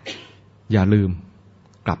อย่าลืม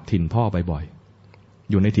กลับถิ่นพ่อบ่อยๆ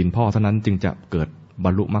อยู่ในถิ่นพ่อเท่านั้นจึงจะเกิดบร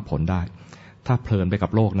รลุมรรคผลได้ถ้าเพลินไปกั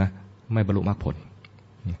บโลกนะไม่บรรลุมรรคผล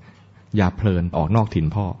อย่าเพลินออกนอกถิ่น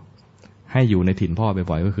พ่อให้อยู่ในถิ่นพ่อ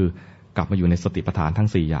บ่อยๆก็คือกลับมาอยู่ในสติปัฏฐานทั้ง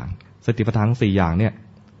4อย่างสติปัฏฐานทั้ง4อย่างเนี่ย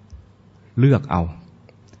เลือกเอา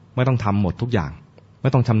ไม่ต้องทำหมดทุกอย่างไม่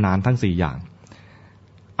ต้องชำนาญทั้ง4อย่าง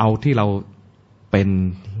เอาที่เราเป็น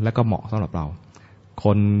และก็เหมาะสำหรับเราค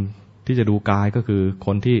นที่จะดูกายก็คือค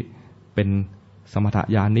นที่เป็นสมถ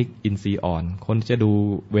ญาณิกอินทรีย์อ่อนคนที่จะดู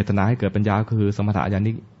เวทนาให้เกิดปัญญาก็คือสมถญา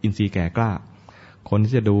ณิกอินทรีย์แก่กล้าคน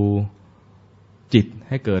ที่จะดูจิต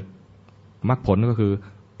ให้เกิดมรรคผลก็คือ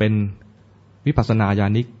เป็นวิปัสสนาญา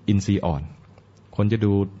ณิกอินทรีย์อ่อนคนจะ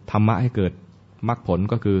ดูธรรมะให้เกิด มรรคผล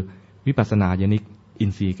ก็คือวิปัสสนาญาณิกอิ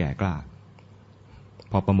นทรีย์แก่กล้า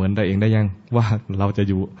พอประเมินได้เองได้ยังว่าเราจะ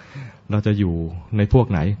อยู่ในพวก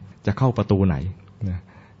ไหนจะเข้าประตูไหนนะ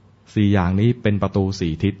สี่อย่างนี้เป็นประตู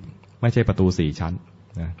สี่ทิศไม่ใช่ประตูสี่ชั้น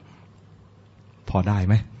นะพอได้ไ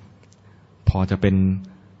หมพอจะเป็น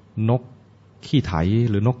นกขี้ไถ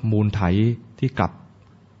หรือนกมูลไถที่กลับ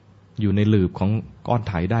อยู่ในหลืบของก้อน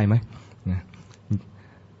ไถได้ไหมนะ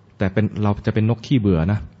แต่เราจะเป็นนกขี้เบื่อ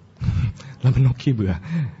นะเราเป็นนกขี้เบื่อ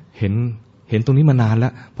เห็นตรงนี้มานานแล้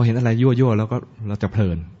วพอเห็นอะไรยั่วๆแล้วก็เราจะเพลิ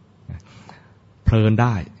นไ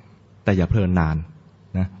ด้แต่อย่าเพลินนาน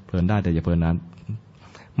นะเพลินได้แต่อย่าเพลินนาน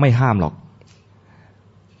ไม่ห้ามหรอก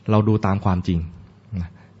เราดูตามความจริงนะ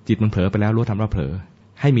จิตมันเผลอไปแล้วรู้ทันว่าเผลอ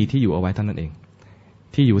ให้มีที่อยู่เอาไว้เท่านั้นเอง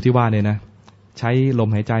ที่อยู่ที่ว่าเนี่ยนะใช้ลม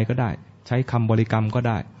หายใจก็ได้ใช้คำบริกรรมก็ไ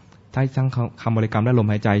ด้ใช้ทั้งคำบริกรรมและลม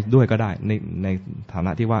หายใจด้วยก็ได้ในฐาน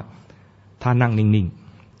ะที่ว่าถ้านั่งนิ่ง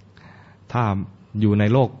ๆถ้าอยู่ใน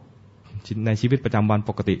โลกในชีวิตประจำวัน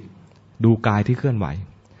ปกติดูกายที่เคลื่อนไหว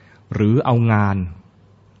หรือเอางา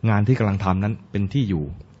นที่กำลังทำนั้นเป็นที่อยู่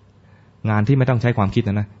งานที่ไม่ต้องใช้ความคิดน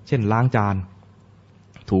ะเช่นล้างจาน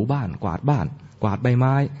ถูบ้านกวาดใบไ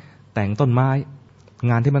ม้แต่งต้นไม้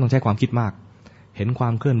งานที่ไม่ต้องใช้ความคิดมากเห็นควา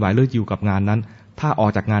มเคลื่อนไหวหรืออยู่กับงานนั้นถ้าออ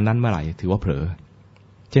กจากงานนั้นเมื่อไหร่ถือว่าเผลอ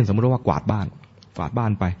เช่นสมมติว่ากวาดบ้าน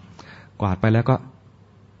ไปกวาดไปแล้วก็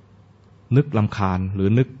นึกรำคาญหรือ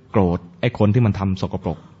นึกโกรธไอ้คนที่มันทำสกปร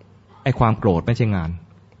กไอ้ความโกรธไม่ใช่งาน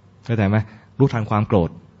เข้าใจไหมรู้ทันความโกรธ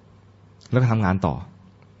แล้วก็ทำงานต่อ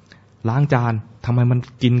ล้างจานทำไมมัน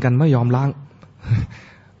กินกันไม่ยอมล้าง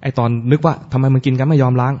ไอ้ตอนนึกว่าทำไมมันกินกันไม่ยอ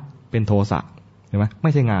มล้างเป็นโทสะใช่ไหมไ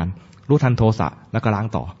ม่ใช่งานรู้ทันโทสะแล้วก็ล้าง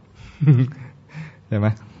ต่อ ใช่ไหม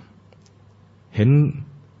เห็น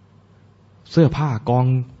เสื้อผ้ากอง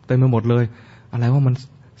เต็มไปหมดเลยอะไรว่ามัน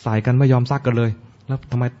ใส่กันไม่ยอมซักกันเลยแล้ว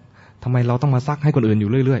ทำไมเราต้องมาซักให้คนอื่นอ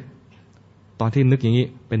ยู่เรื่อยๆตอนที่นึกอย่างนี้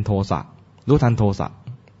เป็นโทสะรู้ทันโทสะ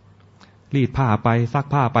รีดผ้าไปซัก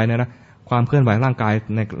ผ้าไปเนี่ยนะความเคลื่อนไหวร่างกาย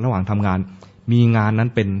ในระหว่างทำงานมีงานนั้น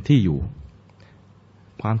เป็นที่อยู่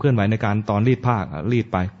ความเคลื่อนไหวในการตอนรีดผ้ารีด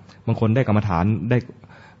ไปบางคนได้กรรมฐานได้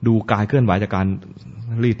ดูกายเคลื่อนไหวจากการ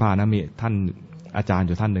รีดผ้านะมีท่านอาจารย์อ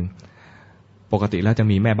ยู่ท่านหนึ่งปกติแล้วจะ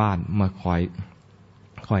มีแม่บ้านมาค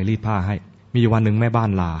อยรีดผ้าให้มีอยู่วันหนึ่งแม่บ้าน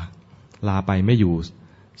ลาไปไม่อยู่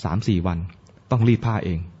 3-4 วันต้องรีดผ้าเอ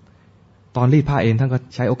งตอนรีดผ้าเองท่านก็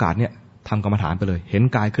ใช้โอกาสเนี่ยทำกรรมฐานไปเลยเห็น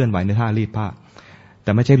กายเคลื่อนไหวในท่ารีดผ้าแ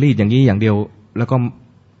ต่ไม่ใช่รีดอย่างนี้อย่างเดียวแล้วก็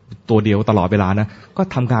ตัวเดียวตลอดเวลานะก็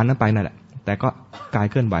ทำงานนั้นไปนั่นแหละแต่ก็กาย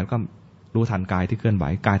เคลื่อนไหวก็รู้ทันกายที่เคลื่อนไหว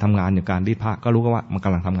กายทำงานอย่างการรีดผ้าก็รู้ว่ามันก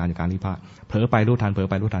ำลังทำงานอย่างการรีดผ้าเผลอไปรู้ทัน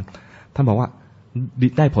ท่านบอกว่า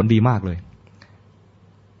ได้ผลดีมากเลย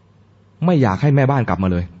ไม่อยากให้แม่บ้านกลับมา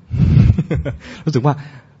เลย รู้สึกว่า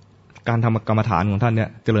การทำกรรมฐานของท่านเนี่ย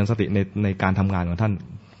เจริญสติในการทำงานของท่าน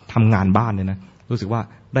ทำงานบ้านเนี่ยนะรู้สึกว่า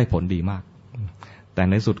ได้ผลดีมากแต่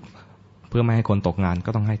ในสุดเพื่อไม่ให้คนตกงานก็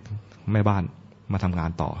ต้องให้แม่บ้านมาทำงาน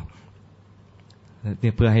ต่อเนี่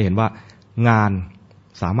ยเพื่อให้เห็นว่างาน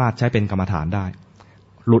สามารถใช้เป็นกรรมฐานได้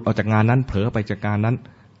หลุดออกจากงานนั้นเผลอไปจากงานนั้น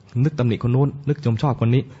นึกตำหนิคนนู้นนึกชมชอบคน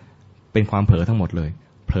นี้เป็นความเผลอทั้งหมดเลย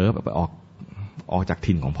เผลอไปออกจาก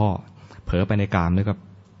ถิ่นของพ่อเผลอไปในกามนี่ก็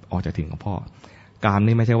ออกจากถิ่นของพ่อกาม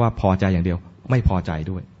นี่ไม่ใช่ว่าพอใจอย่างเดียวไม่พอใจ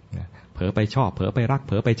ด้วยเผลอไปชอบเผลอไปรักเ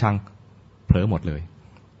ผลอไปชังเผลอหมดเลย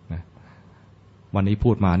นะวันนี้พู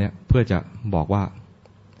ดมาเนี่ยเพื่อจะบอกว่า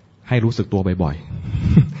ให้รู้สึกตัวบ่อย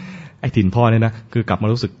ๆ ไอ้ถิ่นพ่อเนี่ยนะคือกลับมา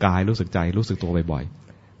รู้สึกกายรู้สึกใจรู้สึกตัวบ่อย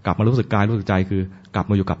ๆกลับมารู้สึกกายรู้สึกใจคือกลับ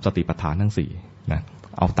มาอยู่กับสติปัฏฐานทั้ง4นะ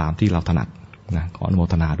เอาตามที่เราถนัดนะขออนุโม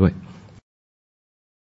ทนาด้วย